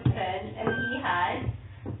I met a friend and he had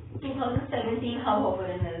 2017 Hubhopper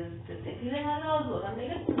in his thing. He's like, how's it all good? I'm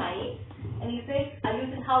like, it's fine. And he's like,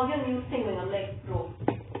 how's your news thing going? I'm like, bro,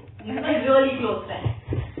 he's my really close friend.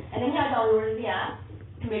 And then he had downloaded the app.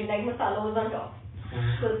 Midnight Masala was on top.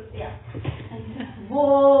 Because, yeah. And he's like,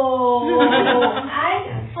 whoa!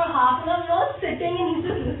 And for half an hour, we were sitting and he's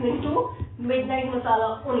just listening to Midnight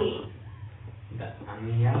Masala only. I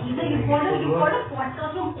mean, yeah. He's like, you got a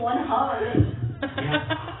podcast from Pornhub. I'm like,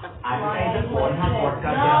 advertise the Pornhub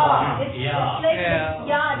podcast in Pornhub. It's like,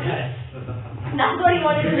 Yes. that's what he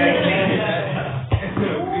wanted to say.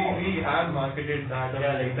 we have marketed that.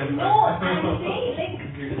 No, I'm saying, like,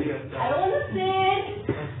 I don't want to say it,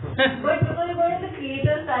 but because you go to the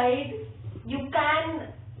creator side, you can,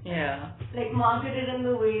 like, market it in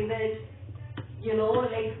the way that, you know,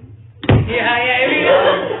 like,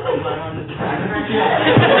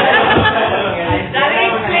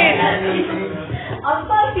 of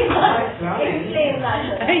course you are. Explain that.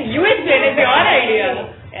 You explain, it's your idea.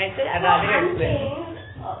 I said, I'd rather I'm explain. saying,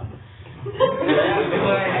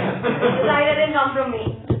 the idea didn't come from me.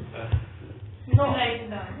 No. I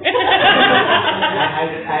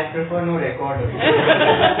prefer no record of it.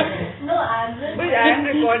 No, I'm just. But I am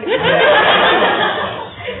recording.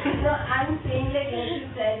 No, I'm saying like you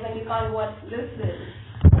said when you can't watch, listen.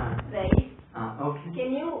 Right? Okay.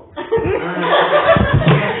 Can you? I'm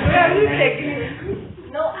just checking.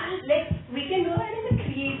 No, like we can do that in the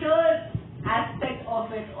creator aspect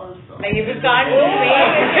of it also. Like if you can't do me,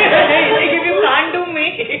 like if you can't do me,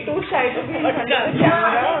 too shy to be on the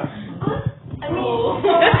camera. I mean,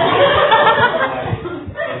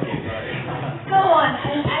 come on,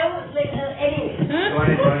 I was like, anyway.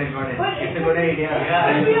 Got it. It's a good idea.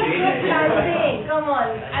 Come on,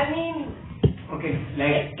 I mean, okay,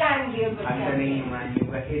 like, it can be a good I'm telling you, man,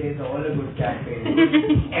 it is all a good campaign.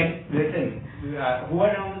 And listen, who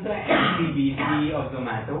are known the MCBC of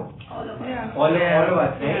Zomato? All of us. All of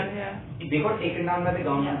us, right? Yeah. They got taken down by the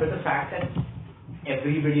government, but the fact that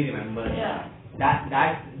everybody remembers that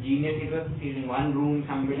genius, it was in one room,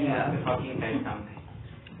 somebody must have fucking said something.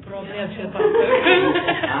 Probably Akshar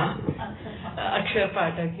Pathak. Akshar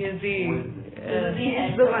Pathak. He's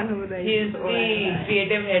the one who writes. He's the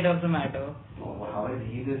creative head of Zomato. Oh, how is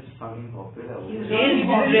he this fucking popular? He's really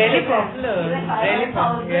popular. Really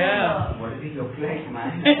popular. Yeah. What does he look like,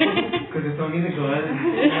 man? Because it's only the girls. No.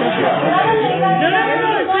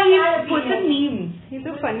 So he puts in memes. He's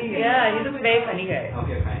a funny guy. Yeah, he's a very funny guy.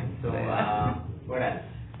 Okay, fine. So, what else?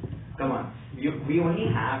 Come on. We only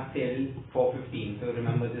have till 4:15, so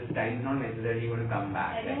remember this time is not necessarily going to come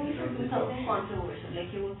back. I think we should do something controversial.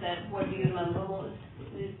 Like you said, what do you remember most?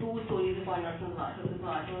 There's two stories you point out from Zomato. The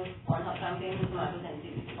Zomato Pornhub campaign, the Zomato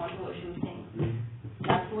NCBC controversial thing.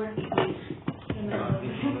 That's what people remember.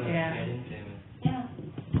 Yeah. Yeah.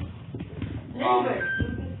 Little bit.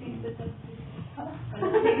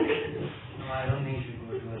 No, I don't think you should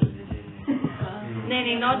go to a religion. No,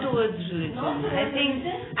 not towards religion. Not towards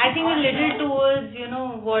I think a little towards,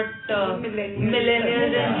 what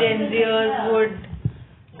millennials and Gen Zers would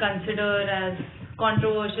consider as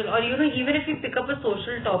controversial, or even if you pick up a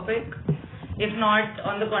social topic, if not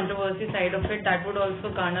on the controversy side of it, that would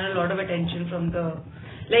also garner a lot of attention from the,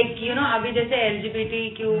 like, अभी जैसे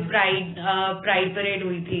LGBTQ pride parade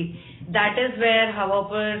हुई थी, that is where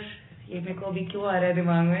Hubhopper, ये मेरे को अभी क्यों आ रहा है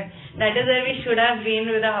दिमाग में, that is where we should have been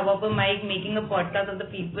with a Hubhopper mic, making a podcast of the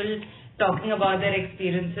people talking about their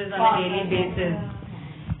experiences on a daily basis.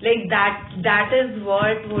 Like that is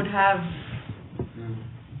what would have.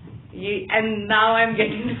 And now I'm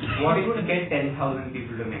getting. What would get 10,000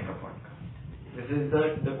 people to make a podcast? This is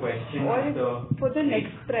the question. Or for the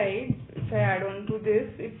next Pride, if I add on to this,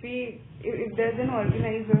 if there's an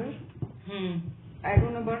organizer, I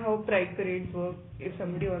don't know about how Pride parades work, if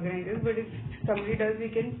somebody organizes, but if somebody does, we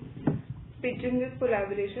can pitch in this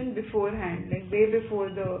collaboration beforehand, like way before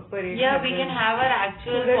the parade. Yeah, we can have our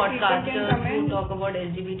actual podcasters who talk about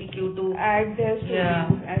LGBTQ to add their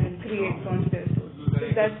stories and create on their stories.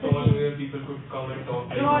 Like a stall where people could come and talk.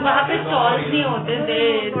 No, वहाँ पे stalls नहीं होते.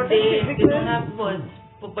 They don't have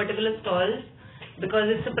particular stalls because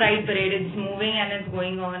it's a Pride parade. It's moving and it's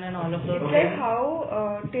going on and all of those. It's like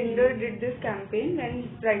how Tinder did this campaign when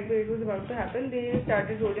Pride parade was about to happen. They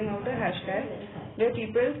started rolling out a hashtag where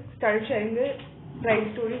people started sharing their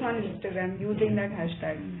Pride stories on Instagram using that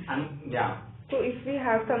hashtag. Yeah. So if we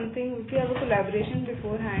have something, if we have a collaboration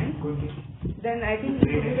beforehand, then I think it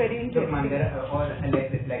will be very interesting. Or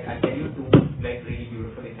like I'll tell you two like really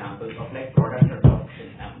beautiful examples of like product adoption.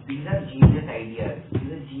 These are genius ideas.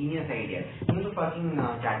 You know the fucking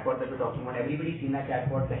chatbot that we're talking about. Everybody's seen that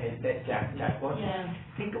chatbot, the help desk chatbot. Yeah.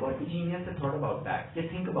 Think about the genius that thought about that.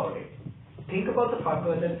 Just think about it. Think about the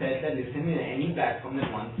fucker that says that listen in any platform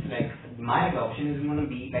that wants like my adoption is going to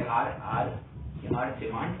be like our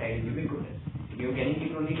demand side is ubiquitous. You're getting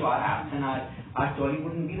people only to our apps and our story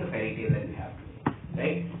wouldn't be the fairy tale that we have today,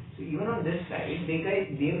 right? So even on this side,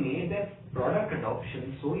 they made their product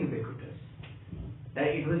adoption so ubiquitous that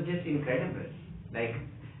it was just incredible. Like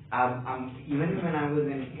even when I was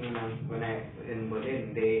in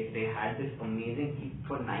Berlin, they had this amazing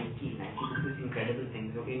for Nike did this incredible thing.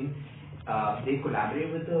 So they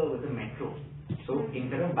collaborated with the metro. So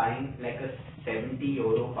instead of buying like a 70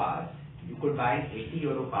 euro pass, you could buy an 80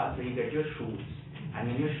 euro pass where you get your shoes, and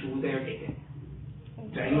when your shoes are your ticket.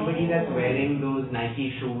 So anybody that's wearing those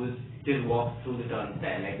Nike shoes just walks through the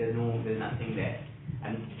turnstile, like there's nothing there,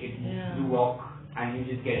 and you walk and you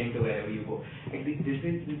just get into wherever you go. Like these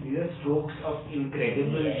are strokes of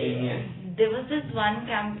incredible genius. There was this one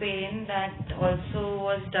campaign that also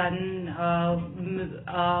was done.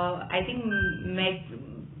 I think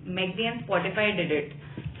Megdi and Spotify did it.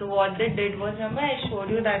 So what they did was, remember I showed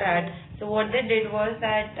you that ad. So what they did was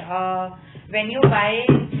that when you buy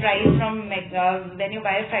fries from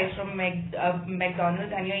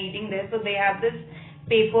McDonald's and you're eating there, so they have this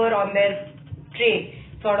paper on their tray,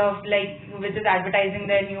 sort of like which is advertising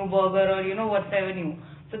their new burger or whatever new.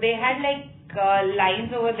 So they had like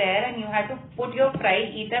lines over there, and you had to put your fry,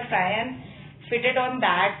 eat a fry, and fit it on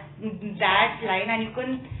that line, and you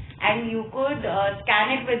could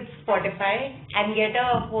scan it with Spotify and get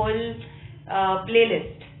a whole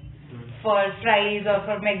playlist for fries or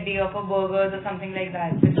for McD or for burgers or something like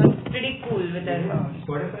that. It was pretty cool with that.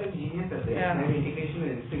 Spotify is genius at this. They have integration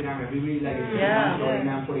with Instagram. Everybody's like,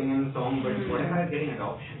 I'm putting in a song, but Spotify is getting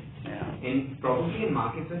adoption. Probably in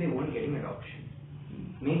markets where they weren't getting adoption.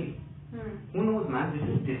 Maybe. Who knows, man? This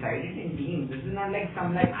is decided in teams. This is not like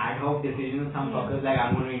some like ad hoc decision of some fuckers like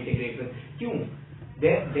I'm going to integrate with.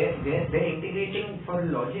 They're integrating for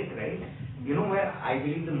logic, right? You know where I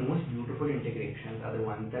believe the most beautiful integrations are the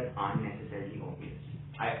ones that aren't necessarily obvious.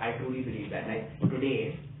 I truly believe that. Like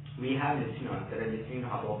today, we have listeners that are listening to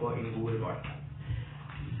Hubhopper in Google Podcast.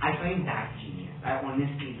 I find that genius. I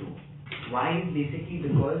honestly do. Why? Basically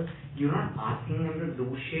because you're not asking them to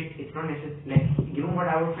do shit. It's not necessarily like, you know what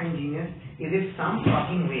I would find genius is if some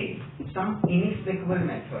fucking way, some inexplicable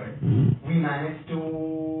method, we manage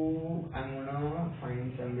to. I'm gonna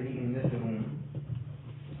find somebody in this room.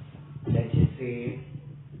 Let's just say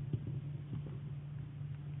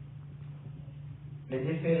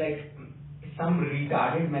like some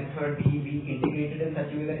retarded method we integrated in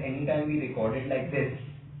such a way that anytime we record it like this,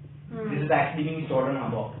 this is actually being stored on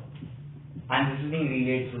Hubhopper. And this is being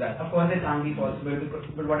relayed through that. Of course, it can't be possible,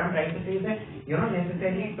 but what I'm trying to say is that you're not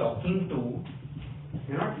necessarily talking to,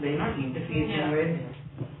 they're not interfacing with.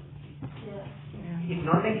 It's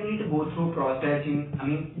not like you need to go through processing. I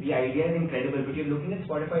mean, the idea is incredible, but you're looking at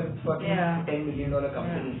Spotify, it's fucking $10 million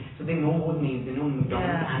company, so they know both names. They know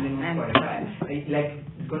McDonald's and they know Spotify. Like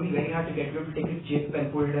it's going to be very hard to get people to take a chip and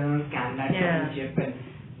put it on, scan that chip, and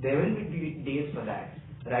there will be days for that.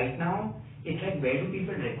 Right now, it's like, where do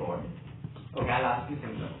people record? Okay, I'll ask you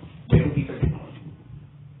simpler. Where do people record?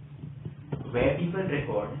 Where people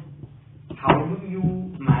record, how do you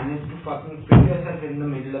manage to fucking fit yourself in the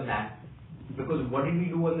middle of that? Because what did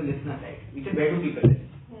we do on the listener side? We said, where do people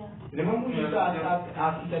listen? Remember we used to ask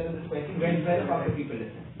each other this question, where the fuck do people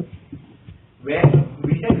listen? We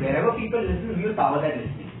said wherever people listen, we will power that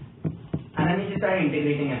listening. And then we just started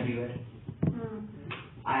integrating everywhere.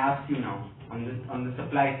 I ask you now, on the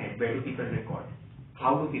supply side, where do people record?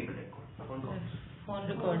 How do people record? Phone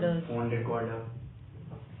recorders. Phone recorder.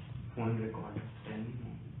 Tell me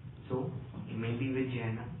more. So, maybe with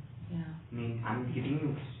Jenna. Yeah. I'm giving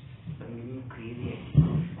you crazy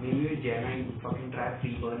ideas. Maybe with Jenna you fucking try a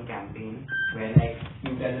free burn campaign where like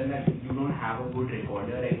you tell them that you don't have a good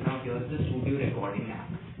recorder right now, here's the studio recording app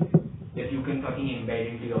that you can fucking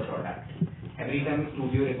embed into your product. Every time a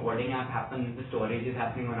studio recording app happens, the storage is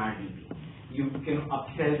happening on our TV. You can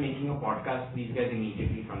upsell making a podcast to these guys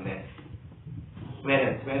immediately from there.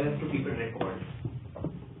 Where else do people record?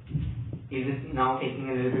 Is it now taking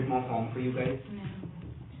a little bit more form for you guys? Yeah.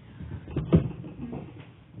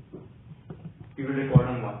 People record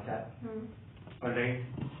on WhatsApp. Alright.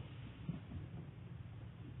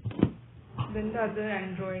 Then the other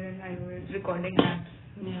Android and iOS recording apps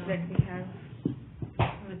that we have.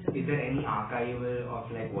 Is there any archival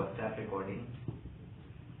of like WhatsApp recording?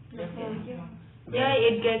 Yeah,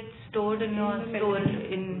 it gets stored in your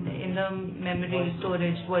in the memory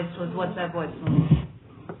storage, voice stores, WhatsApp voice notes.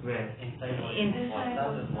 Where? Inside Inside.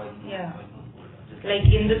 WhatsApp is voice note. Yeah. Voice note folder. Like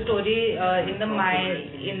in the story, in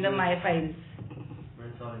the my files. But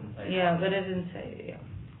it's all inside. Yeah, but it's inside. Yeah.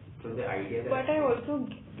 So the idea that But I also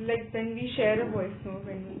like when we share a voice note,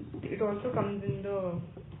 it also comes in the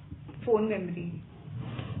phone memory.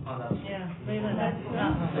 Oh, that's Yeah. Very well.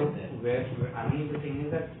 so where I mean the thing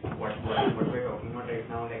is that what we're talking about right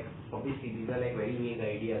now, like obviously these are like very vague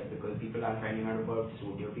ideas because people are finding out about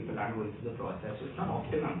studio, people aren't going through the process. So it's not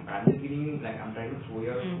optimum. I'm just giving you like I'm trying to throw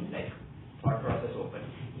your like thought process open.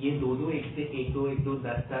 ये दो एक से एक दो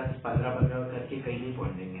 10 15 करके कहीं नहीं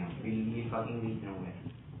पहुंच देंगे हम. We'll be fucking reach nowhere.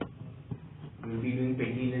 We'll be doing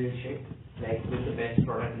petty little shit like with the best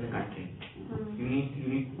product in the country. You need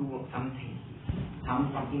to do something.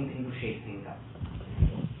 Some fucking thing to shake things up.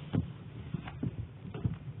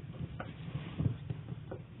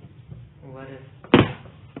 What if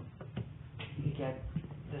you get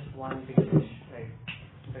just one big wish, right?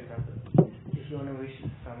 For example, if you want to wish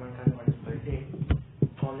Salman Khan on his birthday,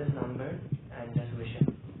 call this number and just wish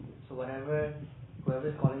him. So whoever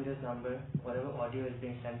is calling this number, whatever audio is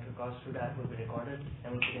being sent across to that will be recorded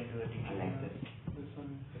and will put into a I DJ. like this.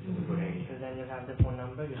 This is a good idea. Because then you'll have the phone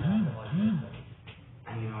number, you'll have the audio as well.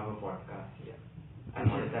 And you have a podcast. Yeah.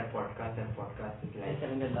 And what is that podcast? That podcast is like It's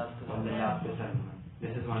having the love to on the last to Salman.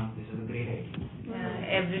 This is a great idea.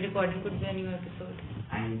 Yeah. Every recording could be a new episode.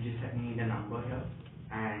 And you just need a number here,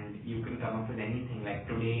 and you can come up with anything. Like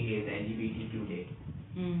today is LGBTQ day.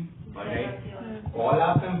 Alright? Call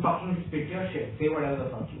up and fucking spit your shit. Say whatever the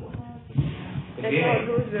fuck you want. It's a Like great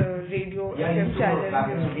all idea. those radio Yeah, FM you do back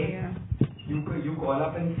in the channels. day. Yeah. You call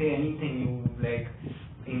up and say anything. You like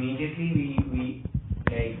immediately we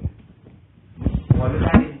like all of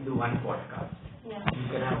that is the one podcast. Yeah. You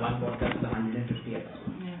can have one podcast with 150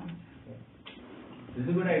 episodes. Yeah. This is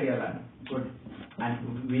a good idea, man. Good.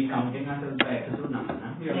 And we counting ourselves by episode number,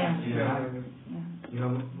 huh? Yeah. You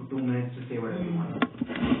have 2 minutes to say whatever you want.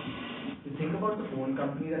 You think about the phone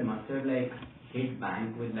company that must have like hit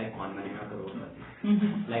bank with like Kaun Banega Crore.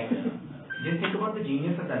 Like, just think about the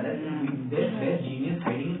genius of that. There's genius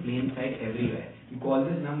hiding in plain sight everywhere. You call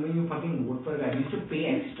this number, you fucking vote for a guy. You used to pay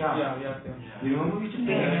extra. Yeah. You remember we used to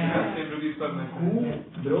pay extra? 10 rupees per month.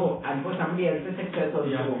 Who? Bro, and for somebody else's success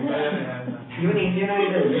also. Yeah. Even Indian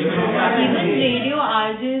Idol. Even radio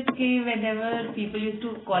RJs, whenever people used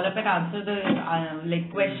to call up and answer the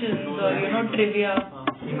like questions or trivia.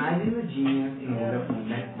 Imagine the genius in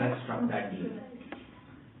Vodafone that struck that deal.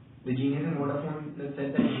 The genius in Vodafone that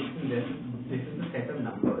said that this is the set of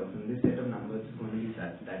numbers, and this set of numbers is going to be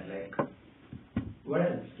such that like, what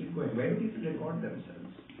else? Keep going. Where do people record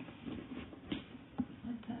themselves?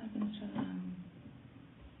 WhatsApp, Instagram.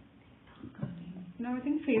 Now I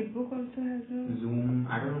think Facebook also has a. Zoom,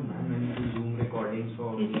 I don't know, man. When you do Zoom recordings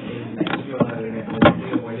for like your audio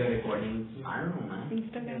recordings, I don't know, man.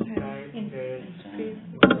 Instagram has.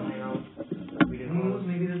 Who knows?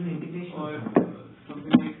 Maybe there's an integration. Or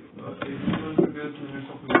something like 81 figures minutes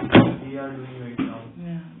of meeting we are doing right now.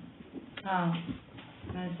 Yeah.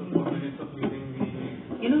 So for minutes of meeting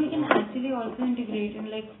we We can actually also integrate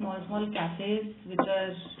in like small cafes which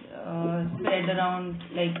are spread around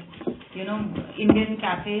like Indian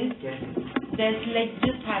cafes. Yes. There's like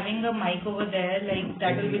just having a mic over there, like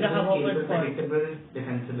that will be the Hubhopper spot. Predictable,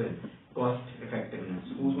 defensible, cost effectiveness.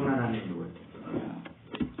 Who's gonna run into it?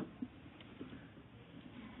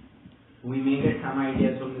 We may get some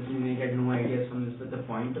ideas from this, we may get no ideas from this, but the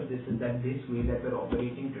point of this is that this way that we're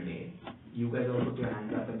operating today, you guys all put your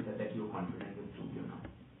hands up and said that you're confident with Studio now.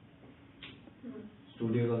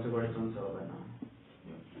 Studio's also got its own server now.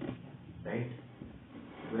 Right?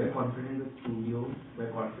 we're confident with studio,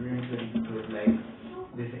 we're confident with like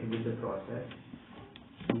this with the process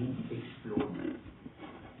to explode.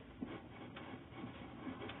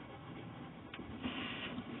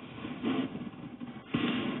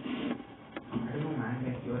 I don't know, man,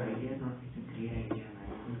 like your idea is not, it's a great idea, man.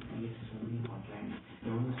 You could create so many hotlines.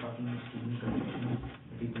 No one was talking about student confessions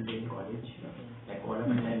that people did in college. Like all of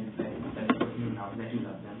us said, that's what you love, that you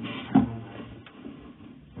love them. I don't know, man.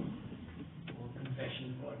 Confession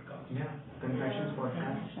podcast. Yeah, confessions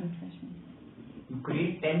podcast. You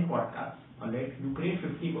create 10 podcasts, alright? You create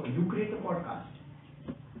 50, you create a podcast.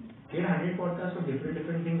 Create 100 podcasts of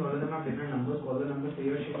different things, all of them have different numbers, call the numbers, say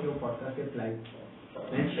your shit, your podcast gets live.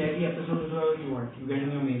 Then share the episode with whoever you want. You get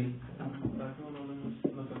in your mail. That one anonymous,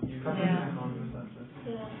 Yeah. anonymous access.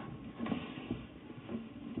 Yeah.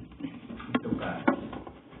 It took us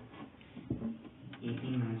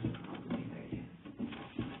 18 minutes to come up with this idea.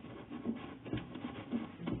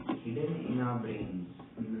 Hidden in our brains,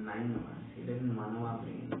 in the 9 of us, hidden in one of our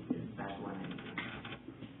brains is that one idea.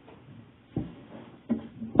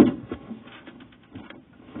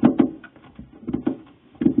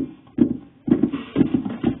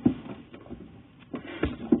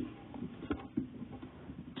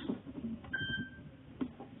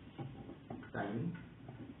 Simon?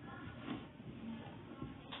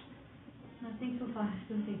 Nothing so far,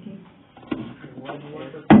 still thinking.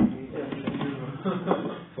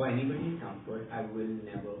 For anybody's comfort, I will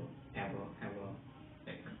never, ever,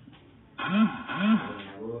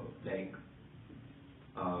 like,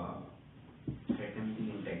 threaten the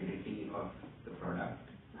integrity of the product.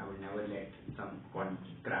 I will never let some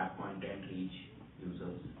crap content reach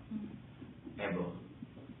users. Ever.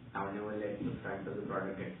 I will never let the front of the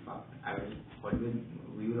product get fucked.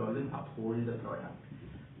 We will always uphold the product.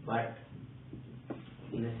 But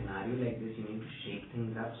in a scenario like this, you need to shake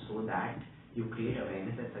things up so that you create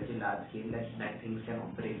awareness at such a large scale that things can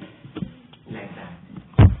operate like that.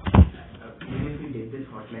 Even if we did this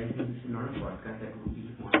hotline, this is not a podcast that would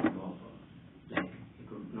be on Hubhopper. Like, it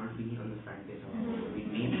would not be on the front page of Hubhopper.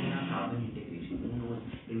 It may be in a carbon integration, who knows?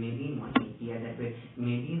 It may be in one API that way,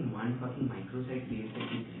 maybe in one fucking microsite base that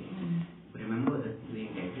we create. Remember that the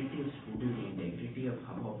integrity of Studio, the integrity of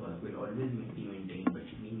Hubhopper will always be maintained, but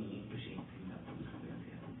we need to shake things up from somewhere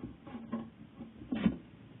else.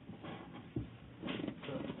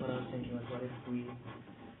 So what I was thinking was, what if we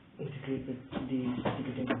integrate with these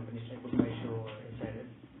ticketing companies like Book My Show or Insider?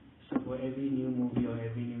 So for every new movie or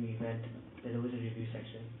every new event, there's always a review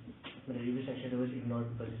section. But the review section is always ignored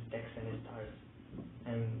because it's text and it's stars.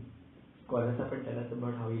 And Call us up and tell us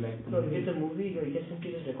about how you like the no, movie. because the movie, you can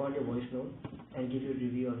simply just record your voice note and give you a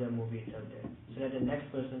review of the movie itself there. So that the next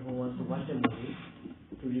person who wants to watch the movie,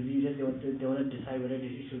 to review it, they want to decide whether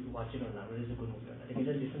they should watch it or not, whether it's a good movie or not. They can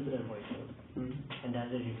just listen to their voice note. And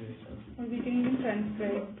that's the review itself. Or we can even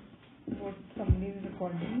transcribe what somebody is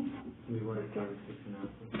recording, We want to transcription out.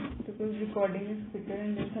 because recording is quicker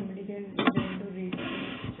and then somebody can learn to read.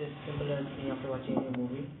 It's as simple as after watching a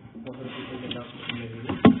movie, most of the people get up in the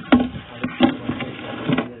review.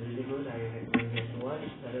 Really good, I recommend you to watch,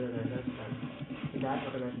 stuff. That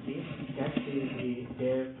automatically gets to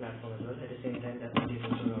their platform as well, at the same time that they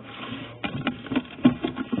also know.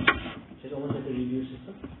 So it's almost like a review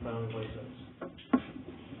system, but on voice notes. That's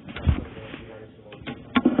what the design is about.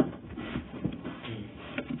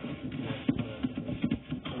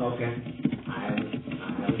 Okay. I have a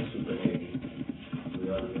super idea. We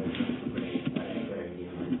all have a super idea. I like your idea,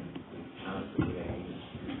 man. I have a super idea.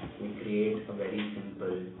 We create a very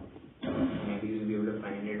simple, maybe you'll be able to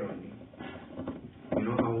find it only. You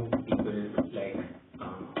know how people like,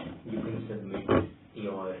 you can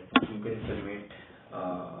submit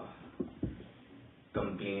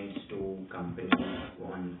complaints to companies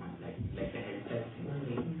on like the health test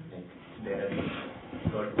thing. Like there are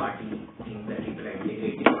third party things that people are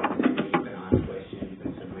integrating on where you can ask questions, you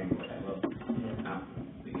can submit whatever.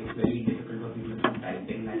 It's very difficult for people to type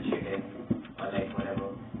in that shit in or like whatever.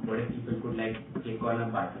 What if people could like click on a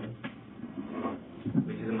button,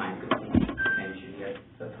 which is a microphone essentially, a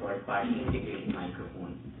third party integrated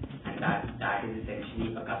microphone, and that is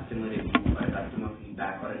essentially a customer review or a customer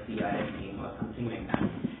feedback or a CRM thing or something like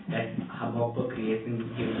that Hubhopper creates and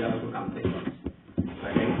gives out to companies,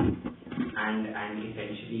 right? And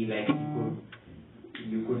essentially like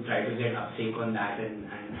you could try to get uptake on that and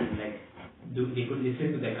like they could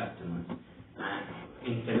listen to their customers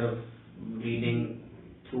instead of reading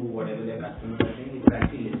through whatever their customers are saying. You could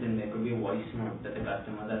actually listen. There could be a voice note that the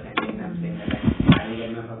customers are sending them saying that I didn't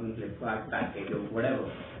get my fucking Flipkart package or whatever.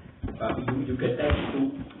 You get that to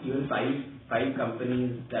even five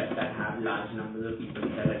companies that have large numbers of people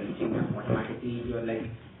that are reaching them, automatically you're like,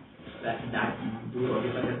 those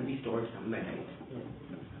audio files have to be stored somewhere, right?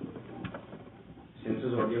 Since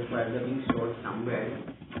those audio files are being stored somewhere,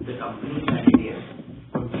 the companies that it is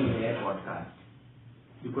putting their podcast,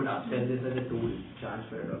 you could upsell this as a tool, charge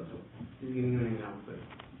for it also. Just giving you an example.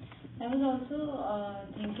 I was also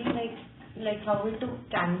thinking like how we took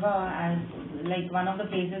Canva as like one of the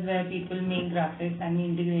places where people make graphics and we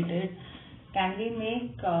integrate it. Can we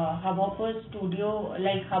make Hubhopper studio,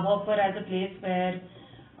 like Hubhopper as a place where,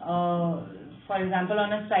 for example,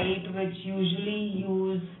 on a site which usually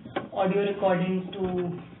use audio recordings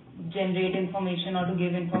to generate information or to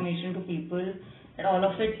give information to people, that all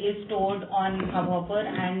of it is stored on Hubhopper,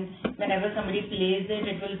 and whenever somebody plays it,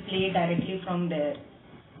 it will play directly from there.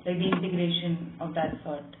 Like the integration of that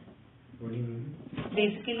sort. What do you mean?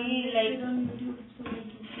 Basically, like on YouTube, so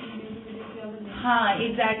YouTube can make videos you have a link.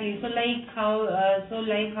 exactly. So like how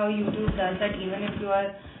YouTube does that. Even if you are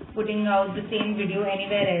putting out the same video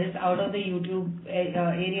anywhere else out of the YouTube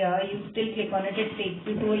area, you still click on it. It takes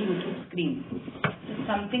you to a YouTube screen. So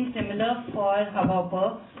something similar for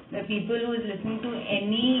Hubhopper, where people who is listening to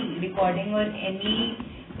any recording or any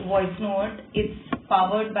voice note, it's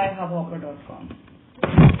powered by Hubhopper.com.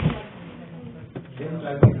 I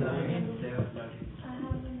have an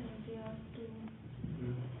idea too.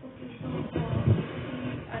 Okay, so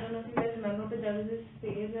I don't know if you guys remember, but there was this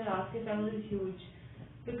phase where Ask If Time was huge.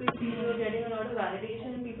 Because people were getting a lot of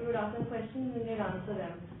validation and people would ask them questions and they'd answer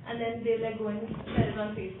them. And then they'd like go and share it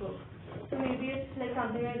on Facebook. So maybe it's like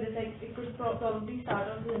something like this, like it could probably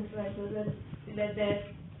start off with influencers that their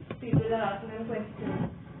people are asking them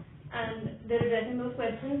questions. And they're addressing those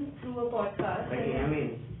questions through a podcast. Like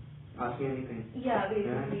asking anything. Yeah,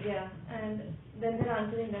 basically, yeah. And then they're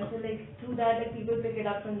answering them. So like through that, like people pick it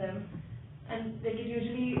up from them. And like it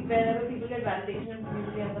usually, wherever people get validation, it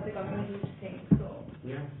usually ends up becoming a huge thing. So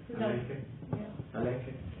yeah, so I like it. Yeah. I like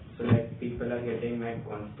it. So like people are getting like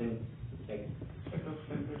constant like Like a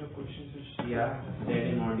fair bit of questions which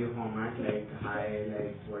they're in audio format, like hi,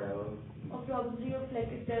 like whatever. Or probably if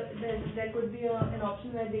like if there could be an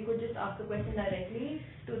option where they could just ask a question directly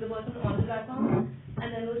to the person on the platform,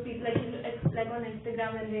 and then those people like on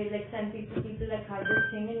Instagram, and they like send people like have this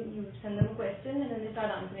thing, and you send them a question and then they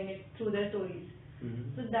start answering it through their stories.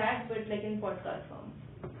 Mm-hmm. So that, but like in podcast form.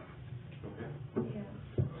 Okay. Yeah.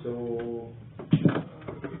 So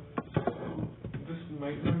this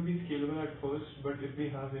might not be scalable at first, but if we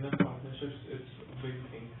have enough partnerships, it's a big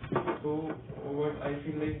thing. So what I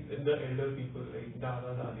feel like the elder people, like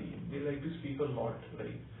Dada, Dadi, they like to speak a lot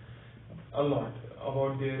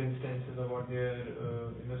about their instances, about their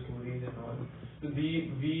stories and all. So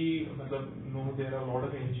we know there are a lot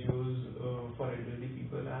of NGOs for elderly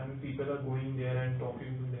people, and people are going there and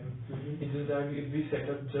talking to them. mm-hmm. It's just that if we set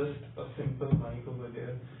up just a simple mic over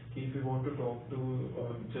there, if you want to talk to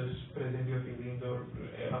just present your feelings or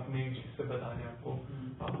अपने चीज़ से बताने आपको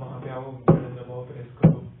आप वहाँ पे आओ button दबाओ press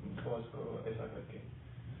करो पॉज करो ऐसा करके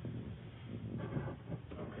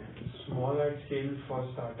small at scale for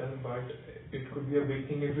starters, but it could be a big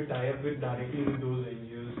thing if we tie up directly with those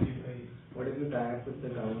NGOs. What if you tie up with the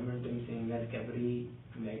government in saying that every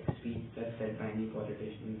like speech that's said by any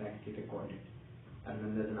politician is actually recorded, and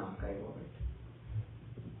then there's an archive of it?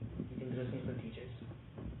 Interesting for teachers,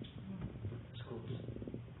 schools. You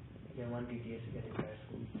get one TTS, you get entire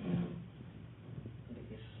school.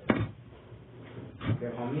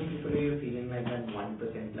 Okay, how many people are you feeling like that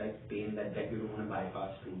 1% like pain that you don't want to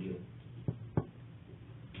bypass studio?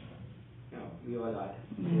 We all are.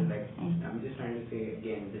 Like I'm just trying to say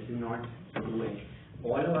again, this is not doing.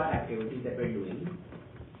 All of our activities that we're doing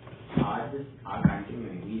are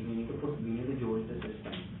continuing. We need to join the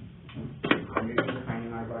system. 100 people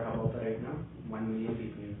finding out about Hubhopper right now. 1 million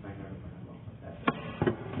people need to find out about Hubhopper. That's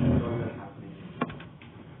all that's happening.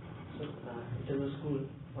 So in terms of school,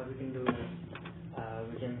 what we can do is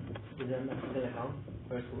we can give them a single account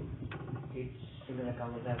per school. Each single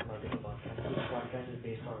account will have multiple podcasts. Each podcast is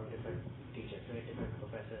based on different teachers, right? Different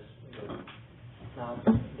professors. Now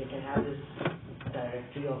they can have this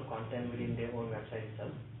directory of content within their own website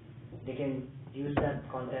itself. They can use that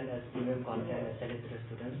content as premium content and sell it to the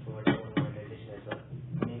students for their own monetization as well.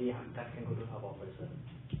 Maybe that can go to Hubhopper as well.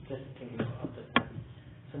 Just thinking of that.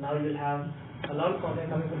 So now you'll have a lot of content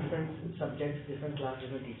coming from different subjects, different classes,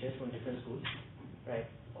 different teachers from different schools, right?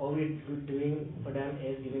 All we're doing for them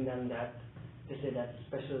is giving them that, let's say that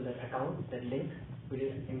special, that account, that link, which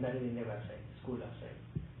is embedded in their website, school website.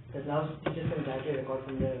 Because now teachers can directly record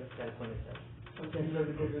from their cell phone itself. Something like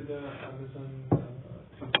we did with the Amazon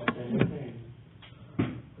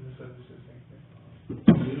services like that.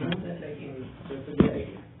 You know that like in just a good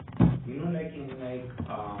idea. You know like in like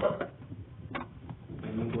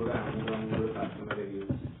when you go to Amazon, you go to customer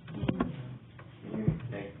reviews. And you,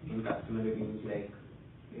 like in customer reviews, like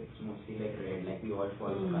it's mostly like red. Like we all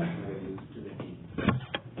follow customer reviews to the T.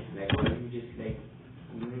 Like what if you just like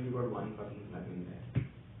you got one fucking plugin there,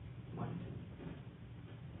 one.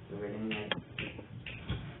 So when like,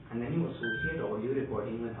 and then you associate audio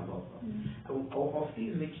recording with Hubhopper. Of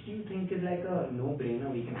these, which do you think is like a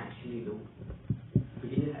no-brainer we can actually do? We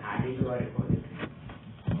can just add it to our recording.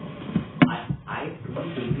 I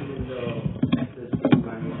truly believe in the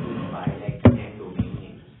one which will buy like 10 domain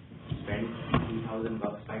names, spend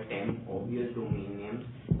 $3,000 buy 10 obvious domain names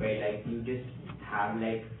where like you just have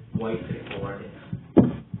like voice record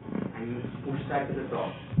and you push that to the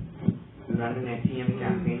top. You run an SEM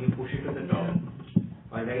campaign, you push it to the top.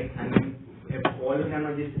 Alright, and then if all of them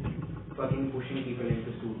are just fucking pushing people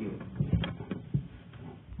into studio.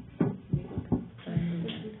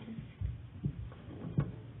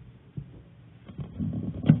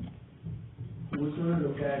 Who's going to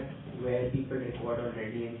look at where people record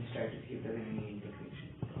already and try to see if there's any integration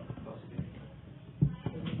possibility?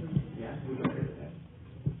 Yeah, we look at that.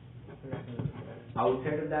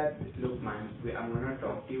 Outside of that, look man, I'm going to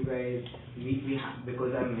talk to you guys. We have,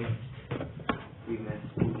 because we missed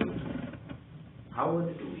 2 weeks. How were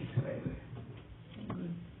the 2 weeks, by the way?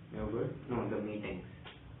 Good. You were good? No, the meetings.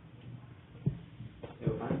 You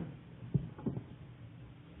were fun?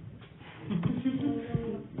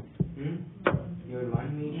 You had one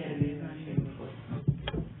meeting? Yeah, we had one meeting.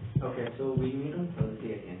 Okay, so we meet on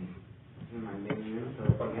Thursday again. Monday, we meet on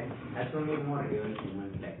Thursday again. That's going to be more real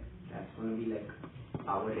human, like, that's going to be like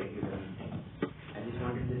our regular meeting. I just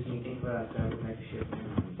wanted this meeting for us, I would like to share my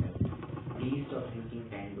mindset. Please stop thinking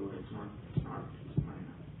 10, dude. It's not enough.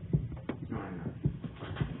 It's not enough.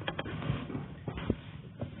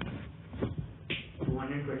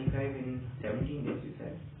 225 in 17 days, you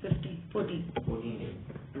said? 14 days.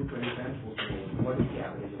 225, 14 days. What is the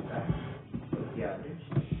average of that? What's the average?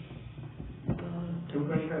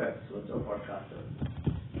 225 episodes or podcasters?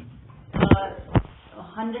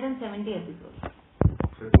 170 episodes.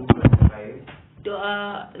 So 225.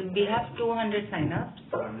 We have 200 sign-ups.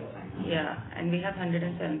 200 sign-ups. Yeah, and we have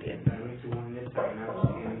 170 episodes. That means 200 sign-ups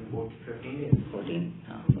in 15 days. 14.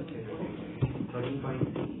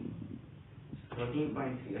 13.3.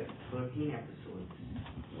 13.3. That's 13 episodes.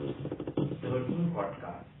 13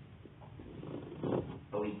 podcasts.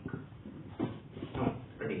 A week. No,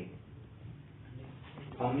 a day.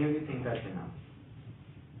 How many of you think that's enough?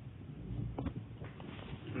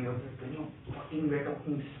 We're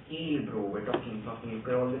talking scale, bro. We're talking fucking, look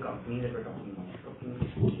at all the companies that we're talking about. We're talking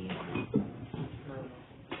scale.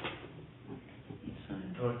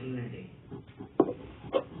 13 a day.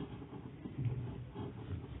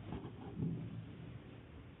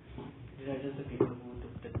 These are just the people who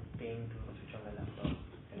took the pain to switch on the laptop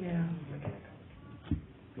and Yeah. make an account.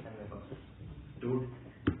 And the process. Dude,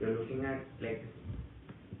 you're looking at like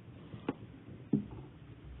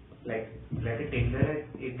a Tinder,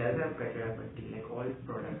 it does have kachara patti, like all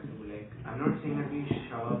products do. Like, I'm not saying that we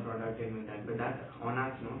shove a product in with that, but that's on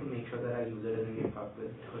us, to make sure that our user doesn't get fucked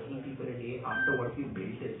with 13 people a day after what we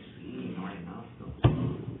built is really not enough though.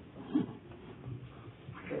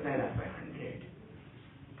 Multiply that by 100.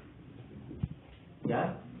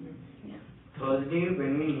 Yeah? Thursday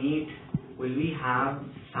when we meet, will we have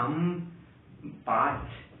some path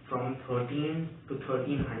from 13 to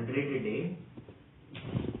 1300 a day?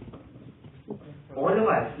 All of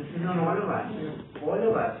us, this is on all of us. All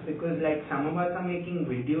of us, because like some of us are making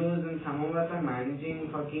videos and some of us are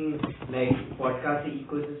managing fucking like podcast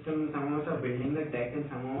ecosystem, some of us are building the tech and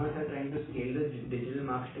some of us are trying to scale the digital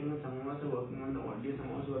marketing and some of us are working on the audio,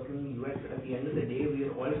 some of us are working on UX, but at the end of the day we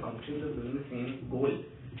are all functions of doing the same goal.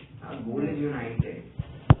 Our goal is united.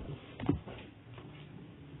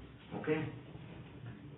 Okay?